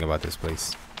unsettling about this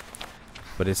place,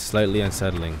 but it's slightly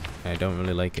unsettling, and I don't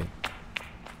really like it.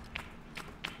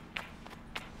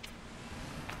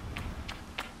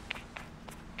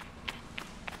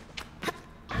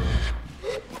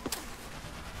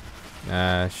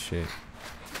 Ah, shit.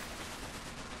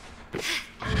 The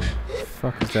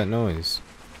fuck is that noise?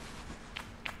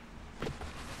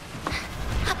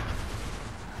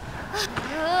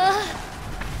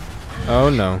 Oh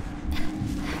no.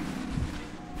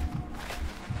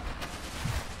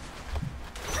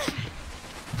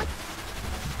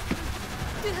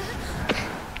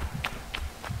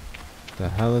 The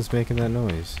hell is making that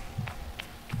noise?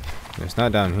 It's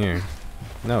not down here.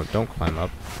 No, don't climb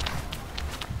up.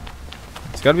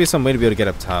 There's gotta be some way to be able to get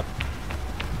up top.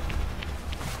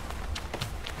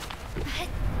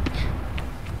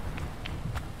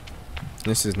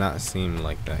 This does not seem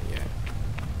like that yet.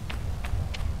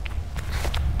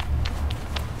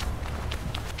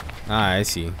 Ah, I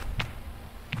see.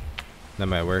 That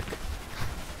might work.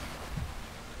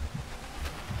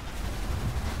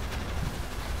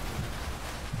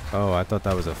 Oh, I thought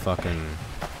that was a fucking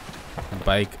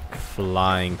bike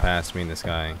flying past me in the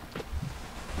sky.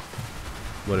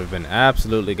 Would have been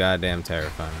absolutely goddamn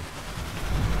terrifying.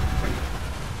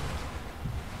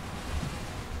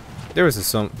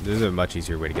 There's a much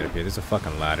easier way to get up here. There's a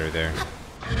fucking ladder there.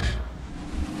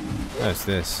 What's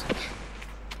this?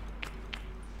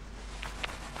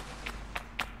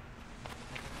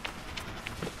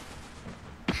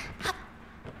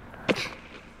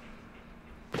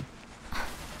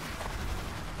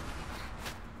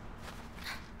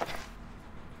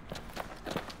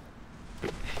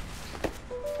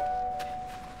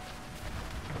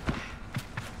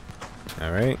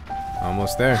 Alright,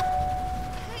 almost there.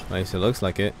 At least it looks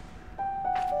like it.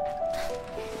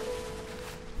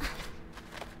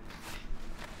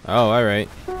 Oh, alright.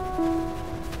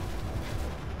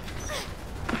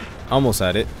 Almost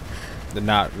at it.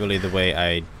 Not really the way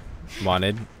I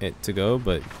wanted it to go,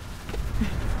 but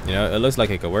you know, it looks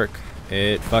like it could work.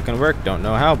 It fucking worked. Don't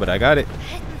know how, but I got it.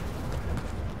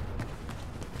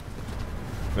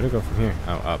 Where'd it go from here?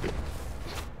 Oh, up.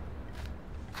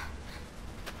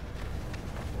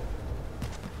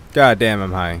 God damn,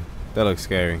 I'm high. That looks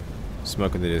scary.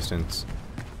 Smoke in the distance.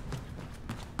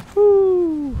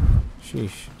 Woo!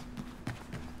 Sheesh.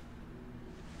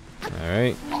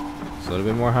 Alright. It's a little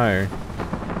bit more higher.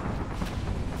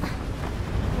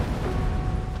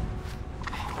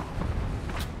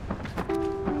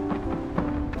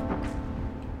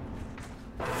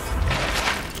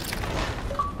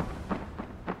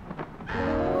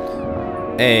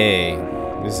 Hey!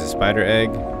 This is a spider egg.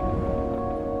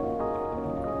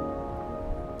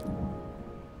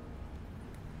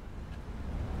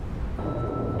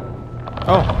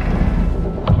 Oh.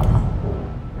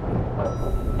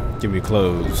 Give me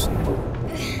clothes.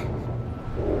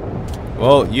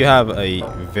 Well, you have a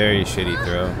very shitty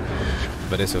throw,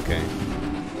 but it's okay.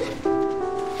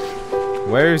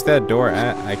 Where is that door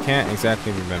at? I can't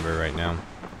exactly remember right now.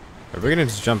 Are we gonna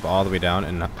just jump all the way down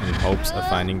in hopes of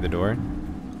finding the door?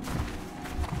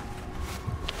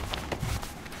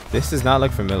 This does not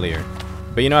look familiar.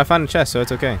 But you know, I found a chest, so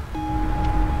it's okay.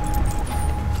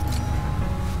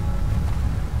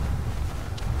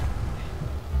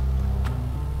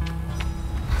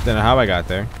 Don't know how I got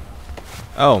there.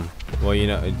 Oh, well, you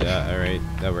know, alright,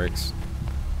 that works.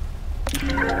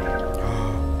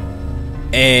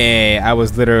 Hey, I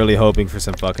was literally hoping for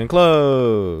some fucking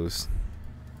clothes.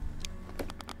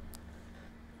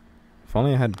 If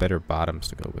only I had better bottoms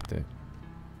to go with it.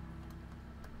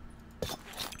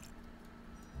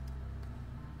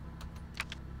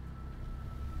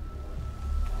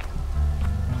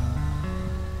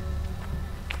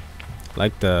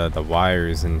 Like the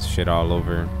wires and shit all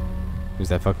over. There's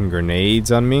that fucking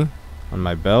grenades on me, on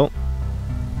my belt.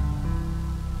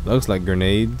 Looks like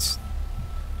grenades.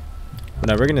 But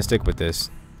now we're gonna stick with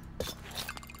this.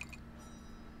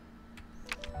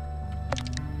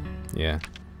 Yeah.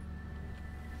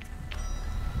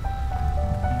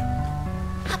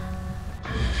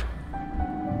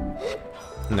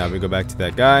 Now we go back to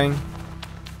that guy.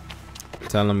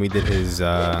 Tell him we did his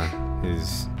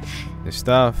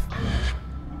stuff.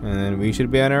 And then we should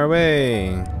be on our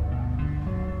way.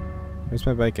 Where's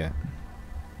my bike at?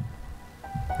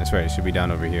 That's right, it should be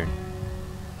down over here.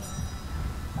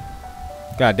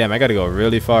 God damn, I gotta go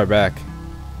really far back.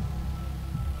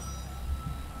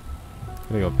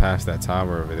 Gotta go past that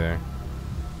tower over there.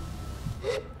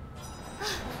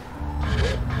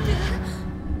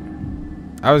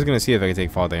 I was gonna see if I could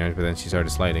take fall damage, but then she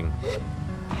started sliding.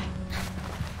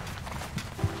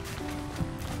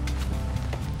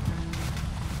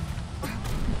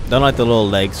 Don't like the little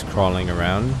legs crawling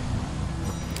around.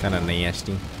 Kind of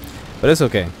nasty. But it's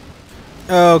okay.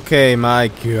 Okay, my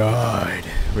god.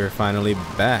 We're finally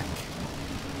back.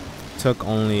 Took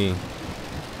only...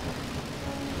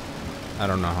 I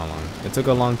don't know how long. It took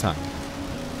a long time.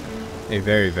 A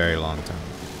very, very long time.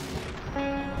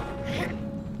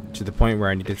 To the point where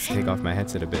I needed to take off my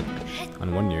headset a bit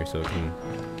on one ear so it can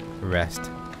rest.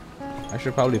 I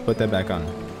should probably put that back on.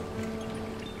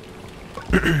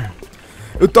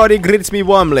 Utari greets me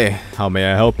warmly. How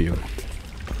may I help you?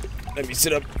 Let me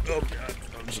sit up. Oh god.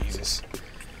 Oh Jesus.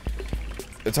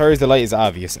 Utari's delight is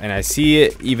obvious, and I see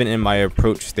it even in my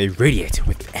approach. They radiate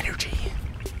with energy.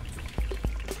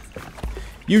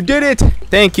 You did it!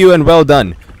 Thank you and well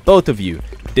done. Both of you.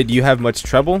 Did you have much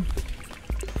trouble?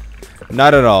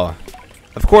 Not at all.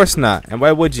 Of course not. And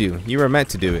why would you? You were meant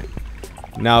to do it.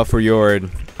 Now for your...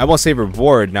 I won't say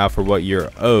reward, now for what you're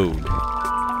owed.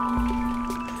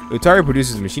 Utari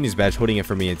produces a machinist badge, holding it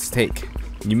for me its take.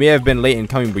 You may have been late in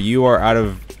coming, but you are out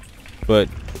of... But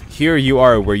here you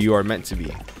are where you are meant to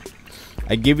be.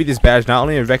 I give you this badge not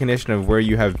only in recognition of where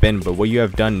you have been, but what you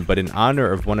have done, but in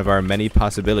honor of one of our many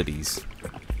possibilities.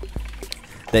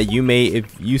 That you may,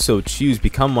 if you so choose,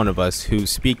 become one of us who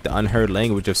speak the unheard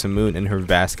language of Simoon and her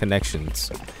vast connections.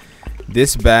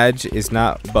 This badge is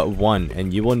not but one,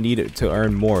 and you will need it to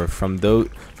earn more from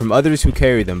others who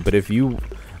carry them. But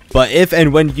if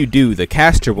and when you do, the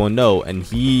caster will know, and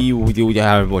he will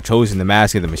have chosen the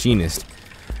mask of the machinist.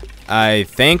 I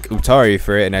thank Utari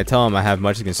for it, and I tell him I have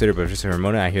much to consider. But just for a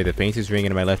moment, I hear the faintest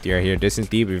ringing in my left ear. I hear distant,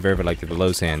 deep, reverberate like the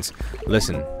below sands.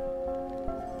 Listen.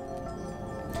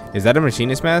 Is that a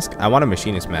machinist mask? I want a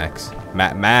machinist mask.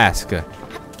 Mask. And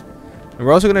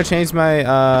we're also gonna change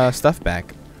my stuff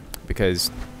back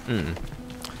because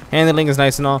handling is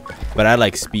nice and all, but I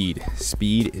like speed.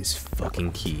 Speed is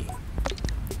fucking key.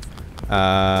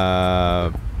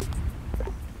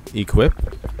 Equip.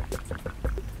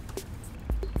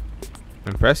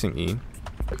 I'm pressing E.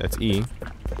 That's E.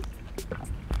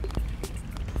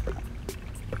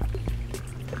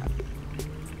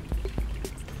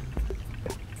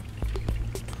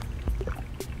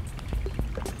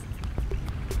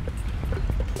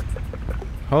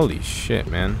 Holy shit,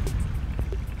 man.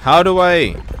 How do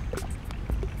I...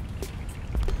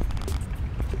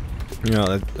 You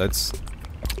know, that's...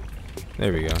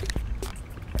 There we go.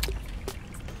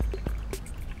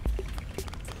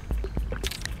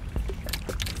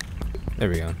 There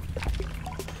we go.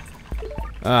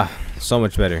 Ah, so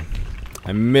much better.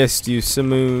 I missed you,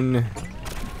 Simoon.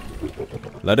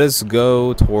 Let us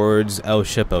go towards El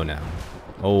Shippo now.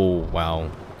 Oh,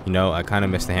 wow. You know, I kind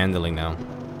of missed the handling now.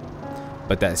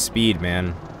 But that speed,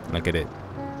 man. Look at it.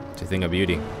 It's a thing of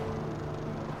beauty.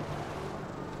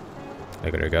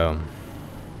 Look at her go.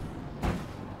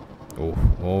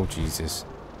 Oh, Jesus.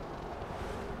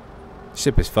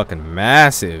 Ship is fucking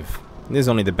massive. This is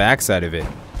only the backside of it.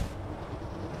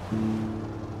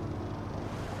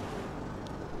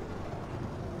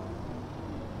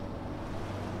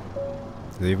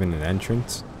 Is there even an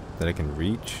entrance that I can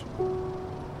reach?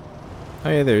 Oh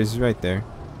yeah, there is, right there.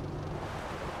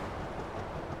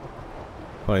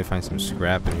 Probably find some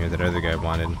scrap in here that other guy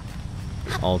wanted.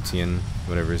 Altian,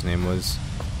 whatever his name was.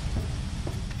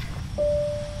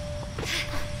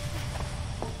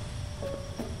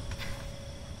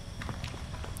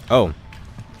 Oh.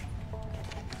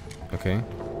 Okay.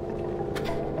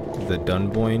 The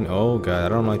Dunboyne. Oh god, I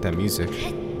don't like that music.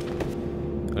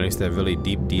 At least that really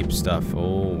deep stuff.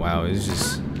 Oh wow,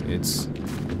 it's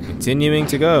continuing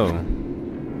to go.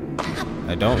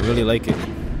 I don't really like it.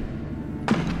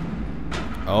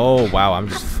 Oh wow, I'm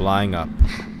just flying up.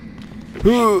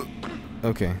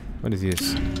 Okay, what is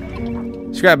this?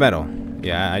 Scrap metal.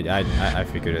 Yeah, I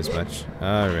figured as much.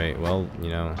 Alright, well, you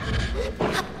know.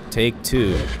 Take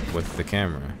 2 with the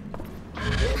camera.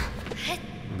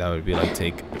 That would be like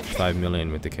take 5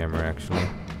 million with the camera, actually.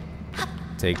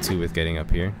 Take 2 with getting up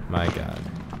here. My god.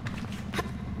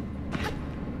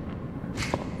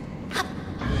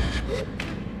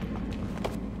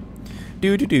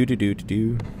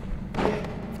 Do.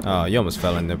 Oh, you almost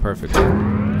fell in there perfectly.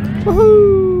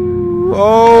 Woohoo!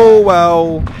 Oh,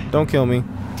 wow. Don't kill me.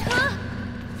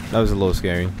 That was a little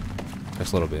scary.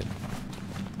 Just a little bit.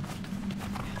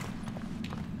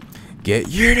 Get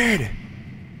yeeted!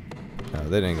 Oh,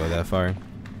 they didn't go that far.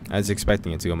 I was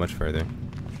expecting it to go much further.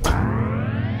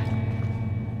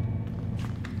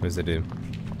 What does it do?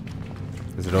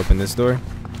 Does it open this door?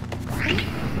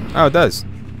 Oh, it does.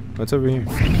 What's over here?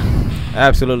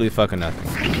 Absolutely fucking nothing.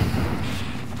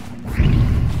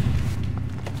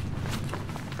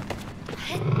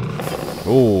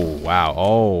 Oh, wow.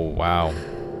 Oh, wow.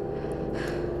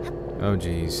 Oh,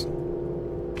 jeez.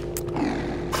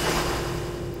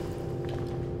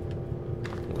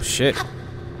 Oh, shit.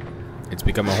 It's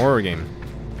become a horror game.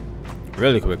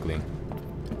 Really quickly.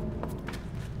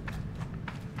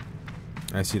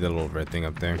 I see the little red thing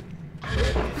up there.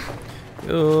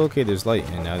 Oh, okay, there's light.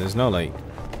 And now there's no light.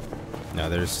 Now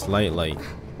there's slight light.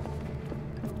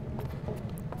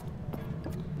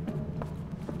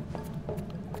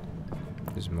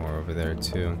 There's more over there,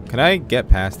 too. Can I get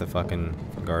past the fucking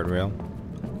guardrail?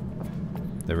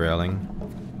 The railing.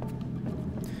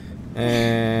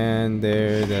 And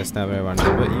there, that's not where I want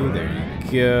to put you. There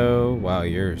you go. Wow,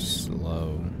 you're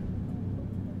slow.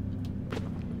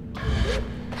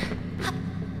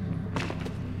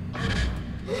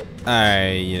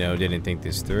 I, didn't think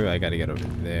this through. I gotta get over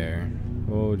there.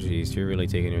 Oh, jeez, you're really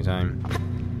taking your time.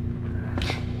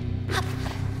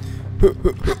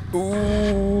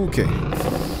 Okay.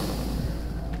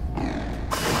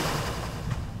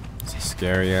 It's a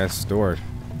scary ass door.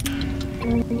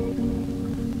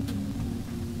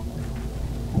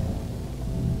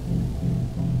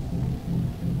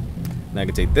 And I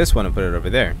can take this one and put it over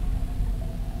there.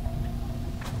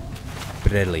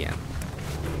 Brilliant.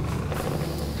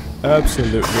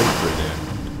 Absolutely brilliant.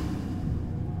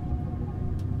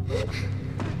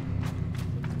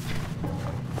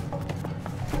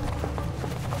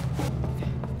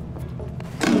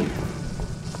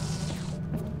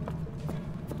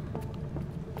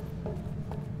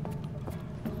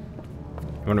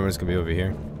 I wonder what's gonna be over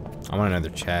here. I want another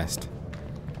chest.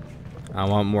 I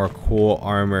want more cool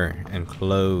armor and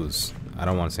clothes. I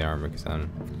don't want to say armor because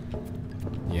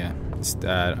yeah,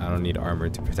 I don't need armor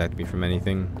to protect me from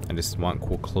anything. I just want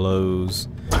cool clothes,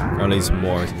 or at least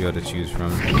more to be able to choose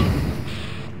from.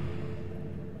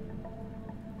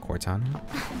 Cortana?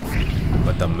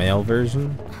 But the male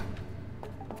version?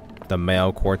 The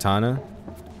male Cortana?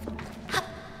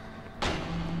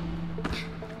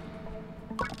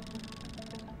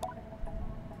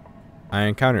 I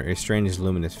encounter a strange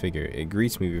luminous figure. It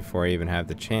greets me before I even have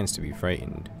the chance to be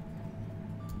frightened.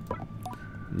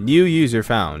 New user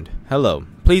found. Hello.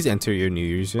 Please enter your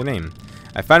new username.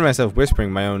 I find myself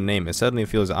whispering my own name. It suddenly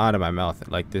feels odd in my mouth,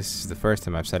 like this is the first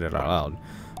time I've said it out loud.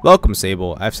 Welcome,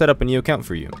 Sable. I've set up a new account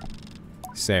for you.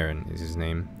 Saren is his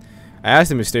name. I asked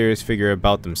the mysterious figure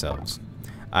about themselves.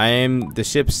 I am the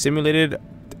ship's simulated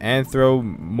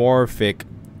anthropomorphic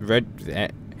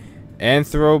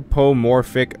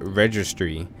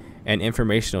registry and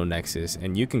informational nexus,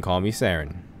 and you can call me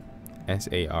Saren.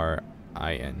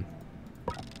 S-A-R-I-N.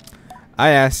 I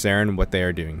asked Saren what they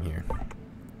are doing here.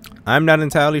 I'm not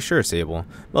entirely sure, Sable.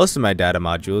 Most of my data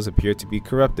modules appear to be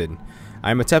corrupted.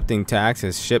 I'm attempting to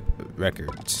access ship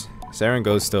records. Saren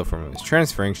goes still for a moment,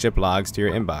 transferring ship logs to your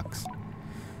inbox.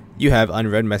 You have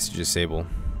unread messages, Sable.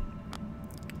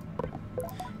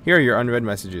 Here are your unread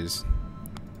messages.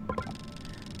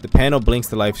 The panel blinks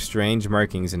to life. Strange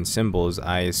markings and symbols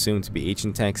I assume to be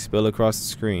ancient text spill across the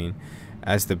screen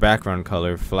as the background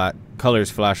colors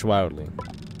flash wildly.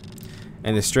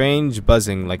 And the strange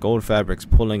buzzing like old fabrics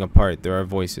pulling apart. There are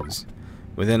voices.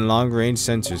 Within long-range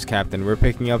sensors, Captain, we're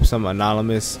picking up some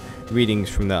anonymous readings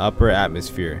from the upper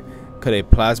atmosphere. Could be a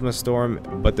plasma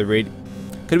storm, but the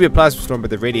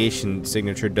radiation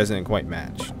signature doesn't quite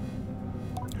match.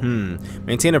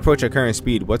 Maintain approach at current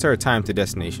speed. What's our time to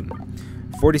destination?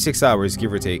 46 hours,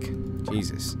 give or take.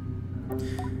 Jesus.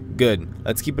 Good.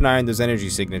 Let's keep an eye on those energy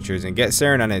signatures and get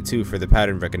Saren on it too for the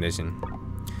pattern recognition.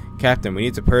 Captain, we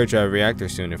need to purge our reactor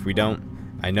soon. If we don't,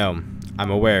 I know.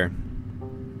 I'm aware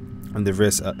of the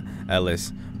risk,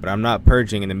 Ellis, but I'm not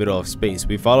purging in the middle of space.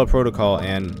 We follow protocol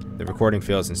and the recording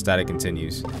fails and static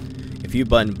continues. A few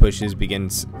button pushes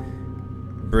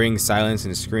bring silence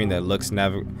and a screen that looks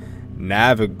that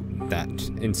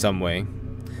in some way,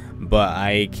 but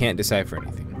I can't decipher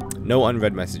anything. No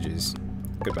unread messages.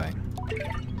 Goodbye.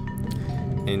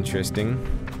 Interesting.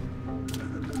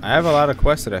 I have a lot of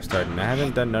quests that I've started, and I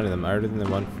haven't done none of them other than the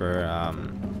one for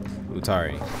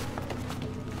Utari.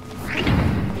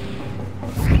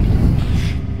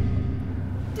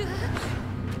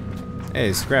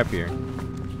 Hey, scrap here.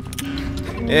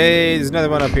 Hey, there's another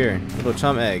one up here. Little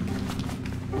chum egg.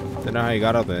 Don't know how you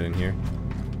got all that in here.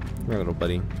 Come here, little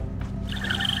buddy.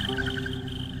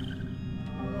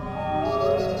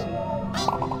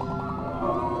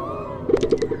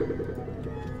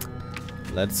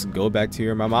 Let's go back to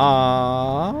your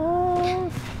mama.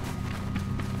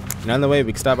 And on the way,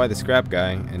 we can stop by the scrap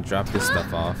guy and drop this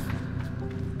stuff off.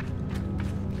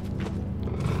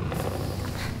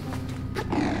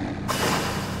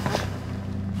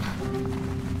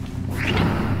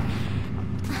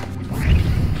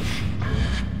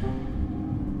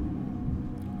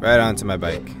 Right onto my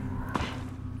bike.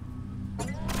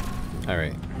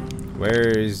 Alright. Where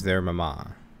is their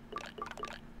mama?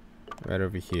 Right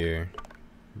over here.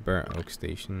 Burnt Oak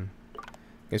Station.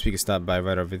 Guess we can stop by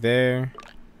right over there.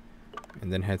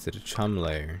 And then head to the Chum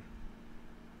lair.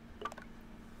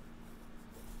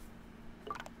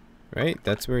 Right?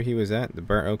 That's where he was at? The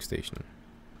Burnt Oak Station.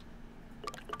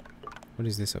 What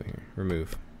is this over here?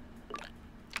 Remove.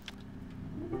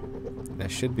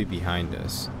 That should be behind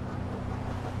us.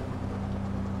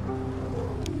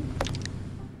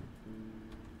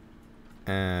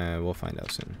 We'll find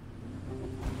out soon.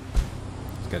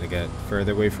 Just gotta get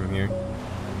further away from here.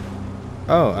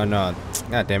 Oh, no.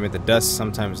 God damn it. The dust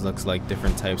sometimes looks like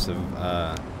different types of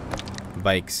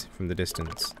bikes from the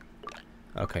distance.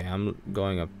 Okay, I'm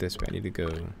going up this way. I need to go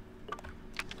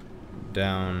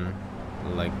down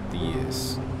like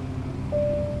this.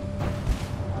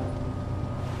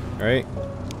 Alright?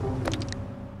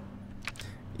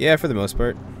 Yeah, for the most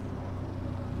part.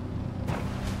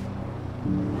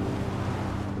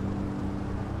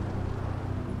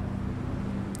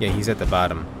 Yeah, he's at the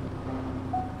bottom.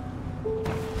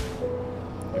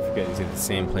 I forget he's at the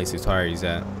same place his tires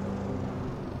at.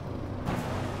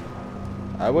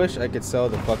 I wish I could sell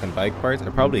the fucking bike parts.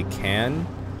 I probably can,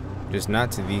 just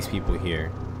not to these people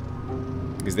here,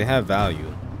 because they have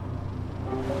value.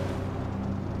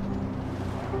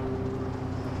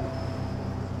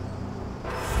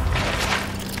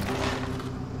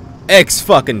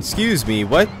 Fucking excuse me,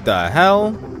 what the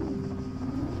hell?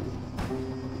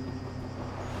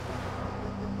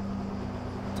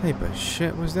 What type of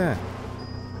shit was that?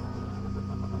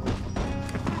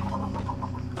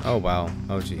 Oh wow.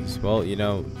 Oh jeez. Well, you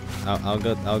know, I'll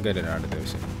get it out of there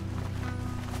soon.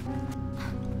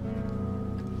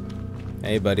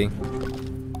 Hey buddy.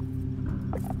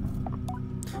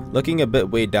 Looking a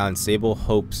bit weighed down, Sable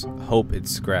hope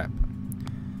it's scrap.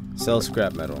 Sell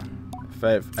scrap metal.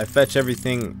 I fetch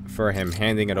everything for him,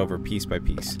 handing it over piece by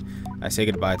piece. I say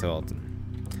goodbye to Alton.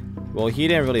 Well, he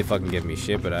didn't really fucking give me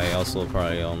shit, but I also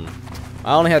probably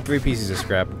I only had 3 pieces of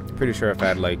scrap. Pretty sure if I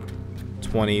had like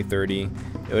 20, 30, it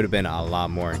would have been a lot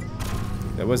more.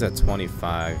 That was at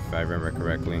 25, if I remember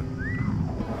correctly.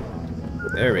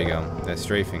 There we go. That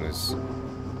strafing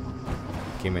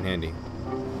came in handy.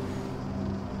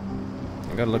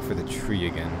 I gotta look for the tree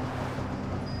again.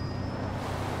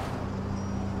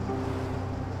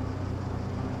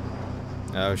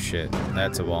 Oh shit,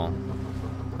 that's a wall.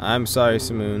 I'm sorry,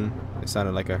 Simoon. It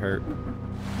sounded like a hurt.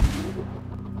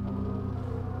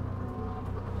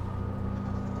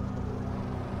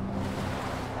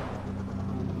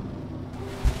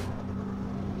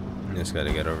 Just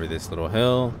gotta get over this little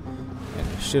hill, and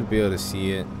I should be able to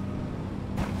see it.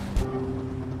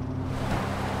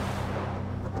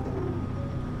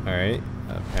 Alright,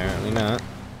 apparently not.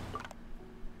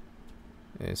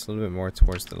 It's a little bit more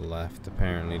towards the left,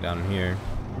 apparently, down here.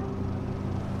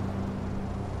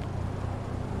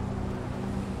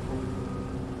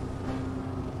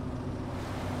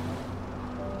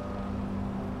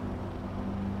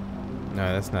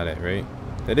 No, that's not it, right?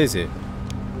 That is it.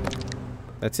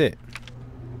 That's it.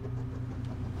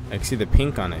 I can see the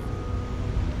pink on it.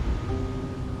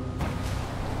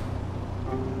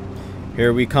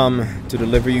 Here we come to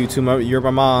deliver you to your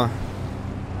mama.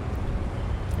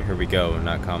 Here we go,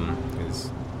 not come.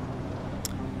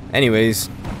 Anyways,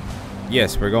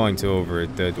 yes, we're going to over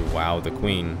the wow, the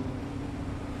queen.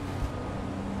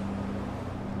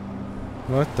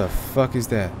 What the fuck is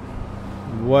that?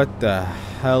 What the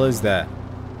hell is that?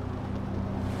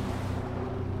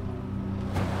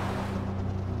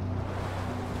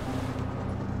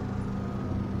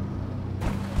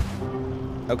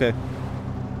 Okay.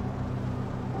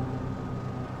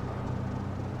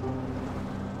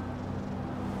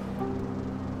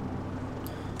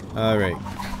 Alright,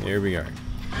 here we are.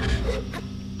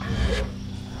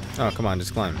 Oh, come on,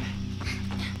 just climb.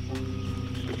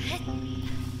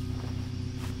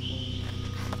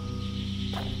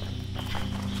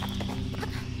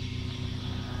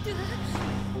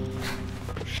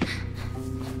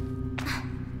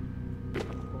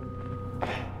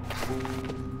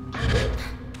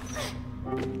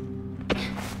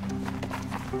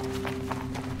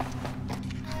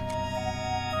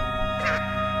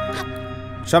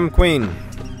 Chum Queen.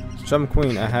 Chum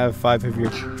Queen, I have 5 of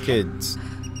your kids.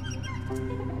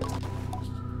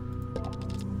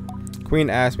 Queen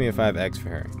asked me if I have eggs for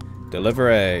her. Deliver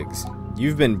eggs.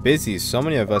 You've been busy, so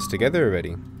many of us together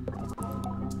already.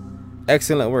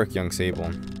 Excellent work, young Sable.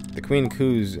 The queen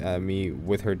coos at me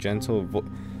with her gentle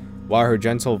while her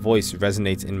gentle voice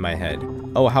resonates in my head.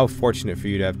 Oh, how fortunate for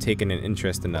you to have taken an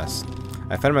interest in us.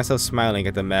 I found myself smiling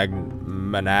at the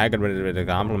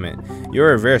compliment.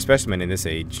 You're a rare specimen in this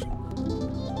age.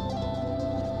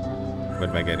 What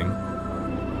am I getting?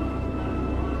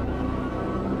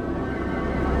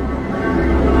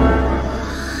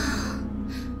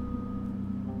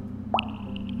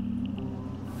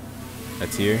 A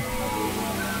tear?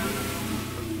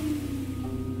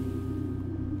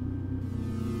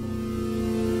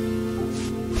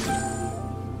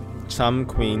 Chum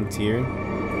Queen tear.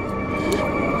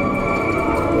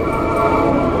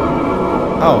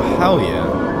 Oh, hell yeah.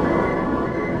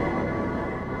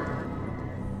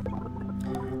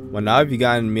 Well, now have you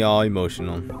gotten me all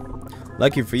emotional.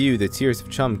 Lucky for you, the tears of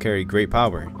Chum carry great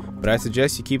power, but I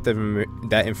suggest you keep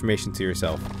that information to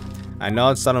yourself. I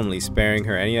nod solemnly, sparing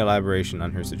her any elaboration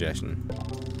on her suggestion.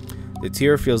 The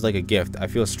tear feels like a gift. I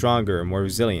feel stronger and more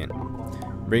resilient.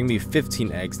 Bring me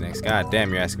 15 eggs next. God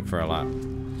damn, you're asking for a lot.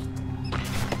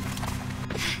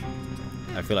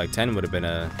 I feel like 10 would have been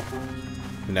the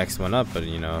next one up, but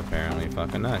you know, apparently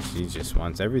fucking not. She just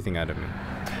wants everything out of me.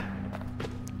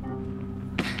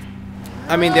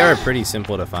 I mean, they are pretty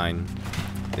simple to find.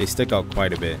 They stick out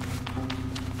quite a bit.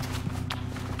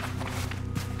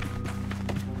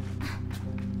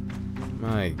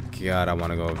 My god, I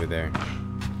want to go over there.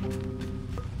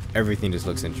 Everything just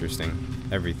looks interesting.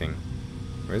 Everything.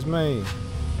 Where's my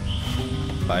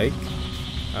bike?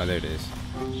 Oh, there it is.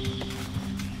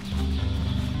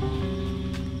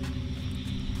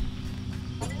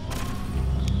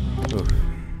 Oof.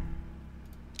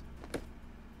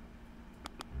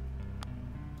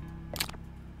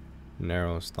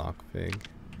 Narrow stock fig.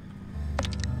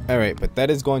 Alright, but that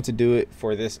is going to do it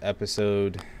for this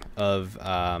episode of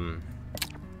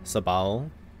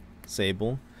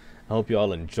Sable. I hope you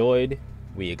all enjoyed.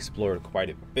 We explored quite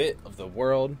a bit of the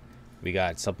world. We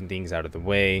got some things out of the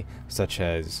way, such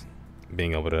as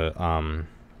being able to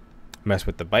mess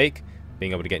with the bike,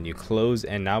 being able to get new clothes,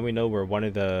 and now we know where one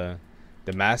of the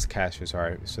mask casters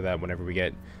are, so that whenever we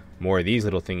get more of these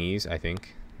little thingies, I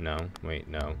think. No, wait,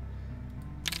 no.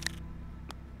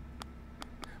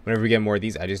 Whenever we get more of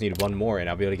these, I just need one more and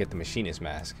I'll be able to get the machinist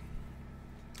mask.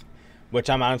 Which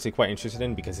I'm honestly quite interested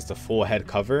in because it's a full head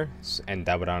cover, and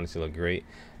that would honestly look great,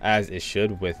 as it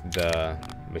should with the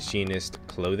machinist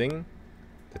clothing,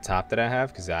 the top that I have,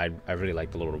 because I really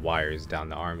like the little wires down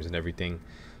the arms and everything.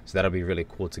 So that'll be really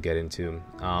cool to get into.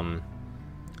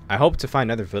 I hope to find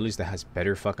another village that has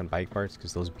better fucking bike parts,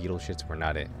 because those Beetle shits were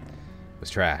not it. It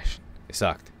was trash. It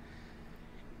sucked.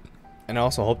 And I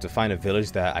also hope to find a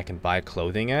village that I can buy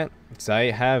clothing at, because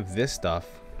I have this stuff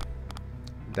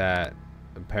that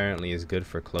apparently is good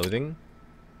for clothing,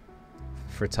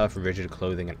 for tough rigid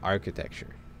clothing and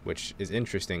architecture, which is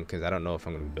interesting because I don't know if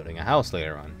I'm going to be building a house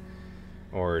later on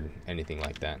or anything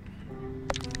like that.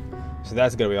 So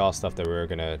that's going to be all stuff that we're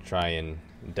going to try and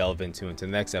delve into the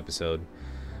next episode.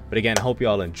 But again, I hope you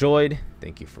all enjoyed.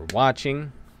 Thank you for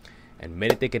watching, and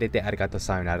merete querete arigato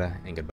sayonara, and goodbye.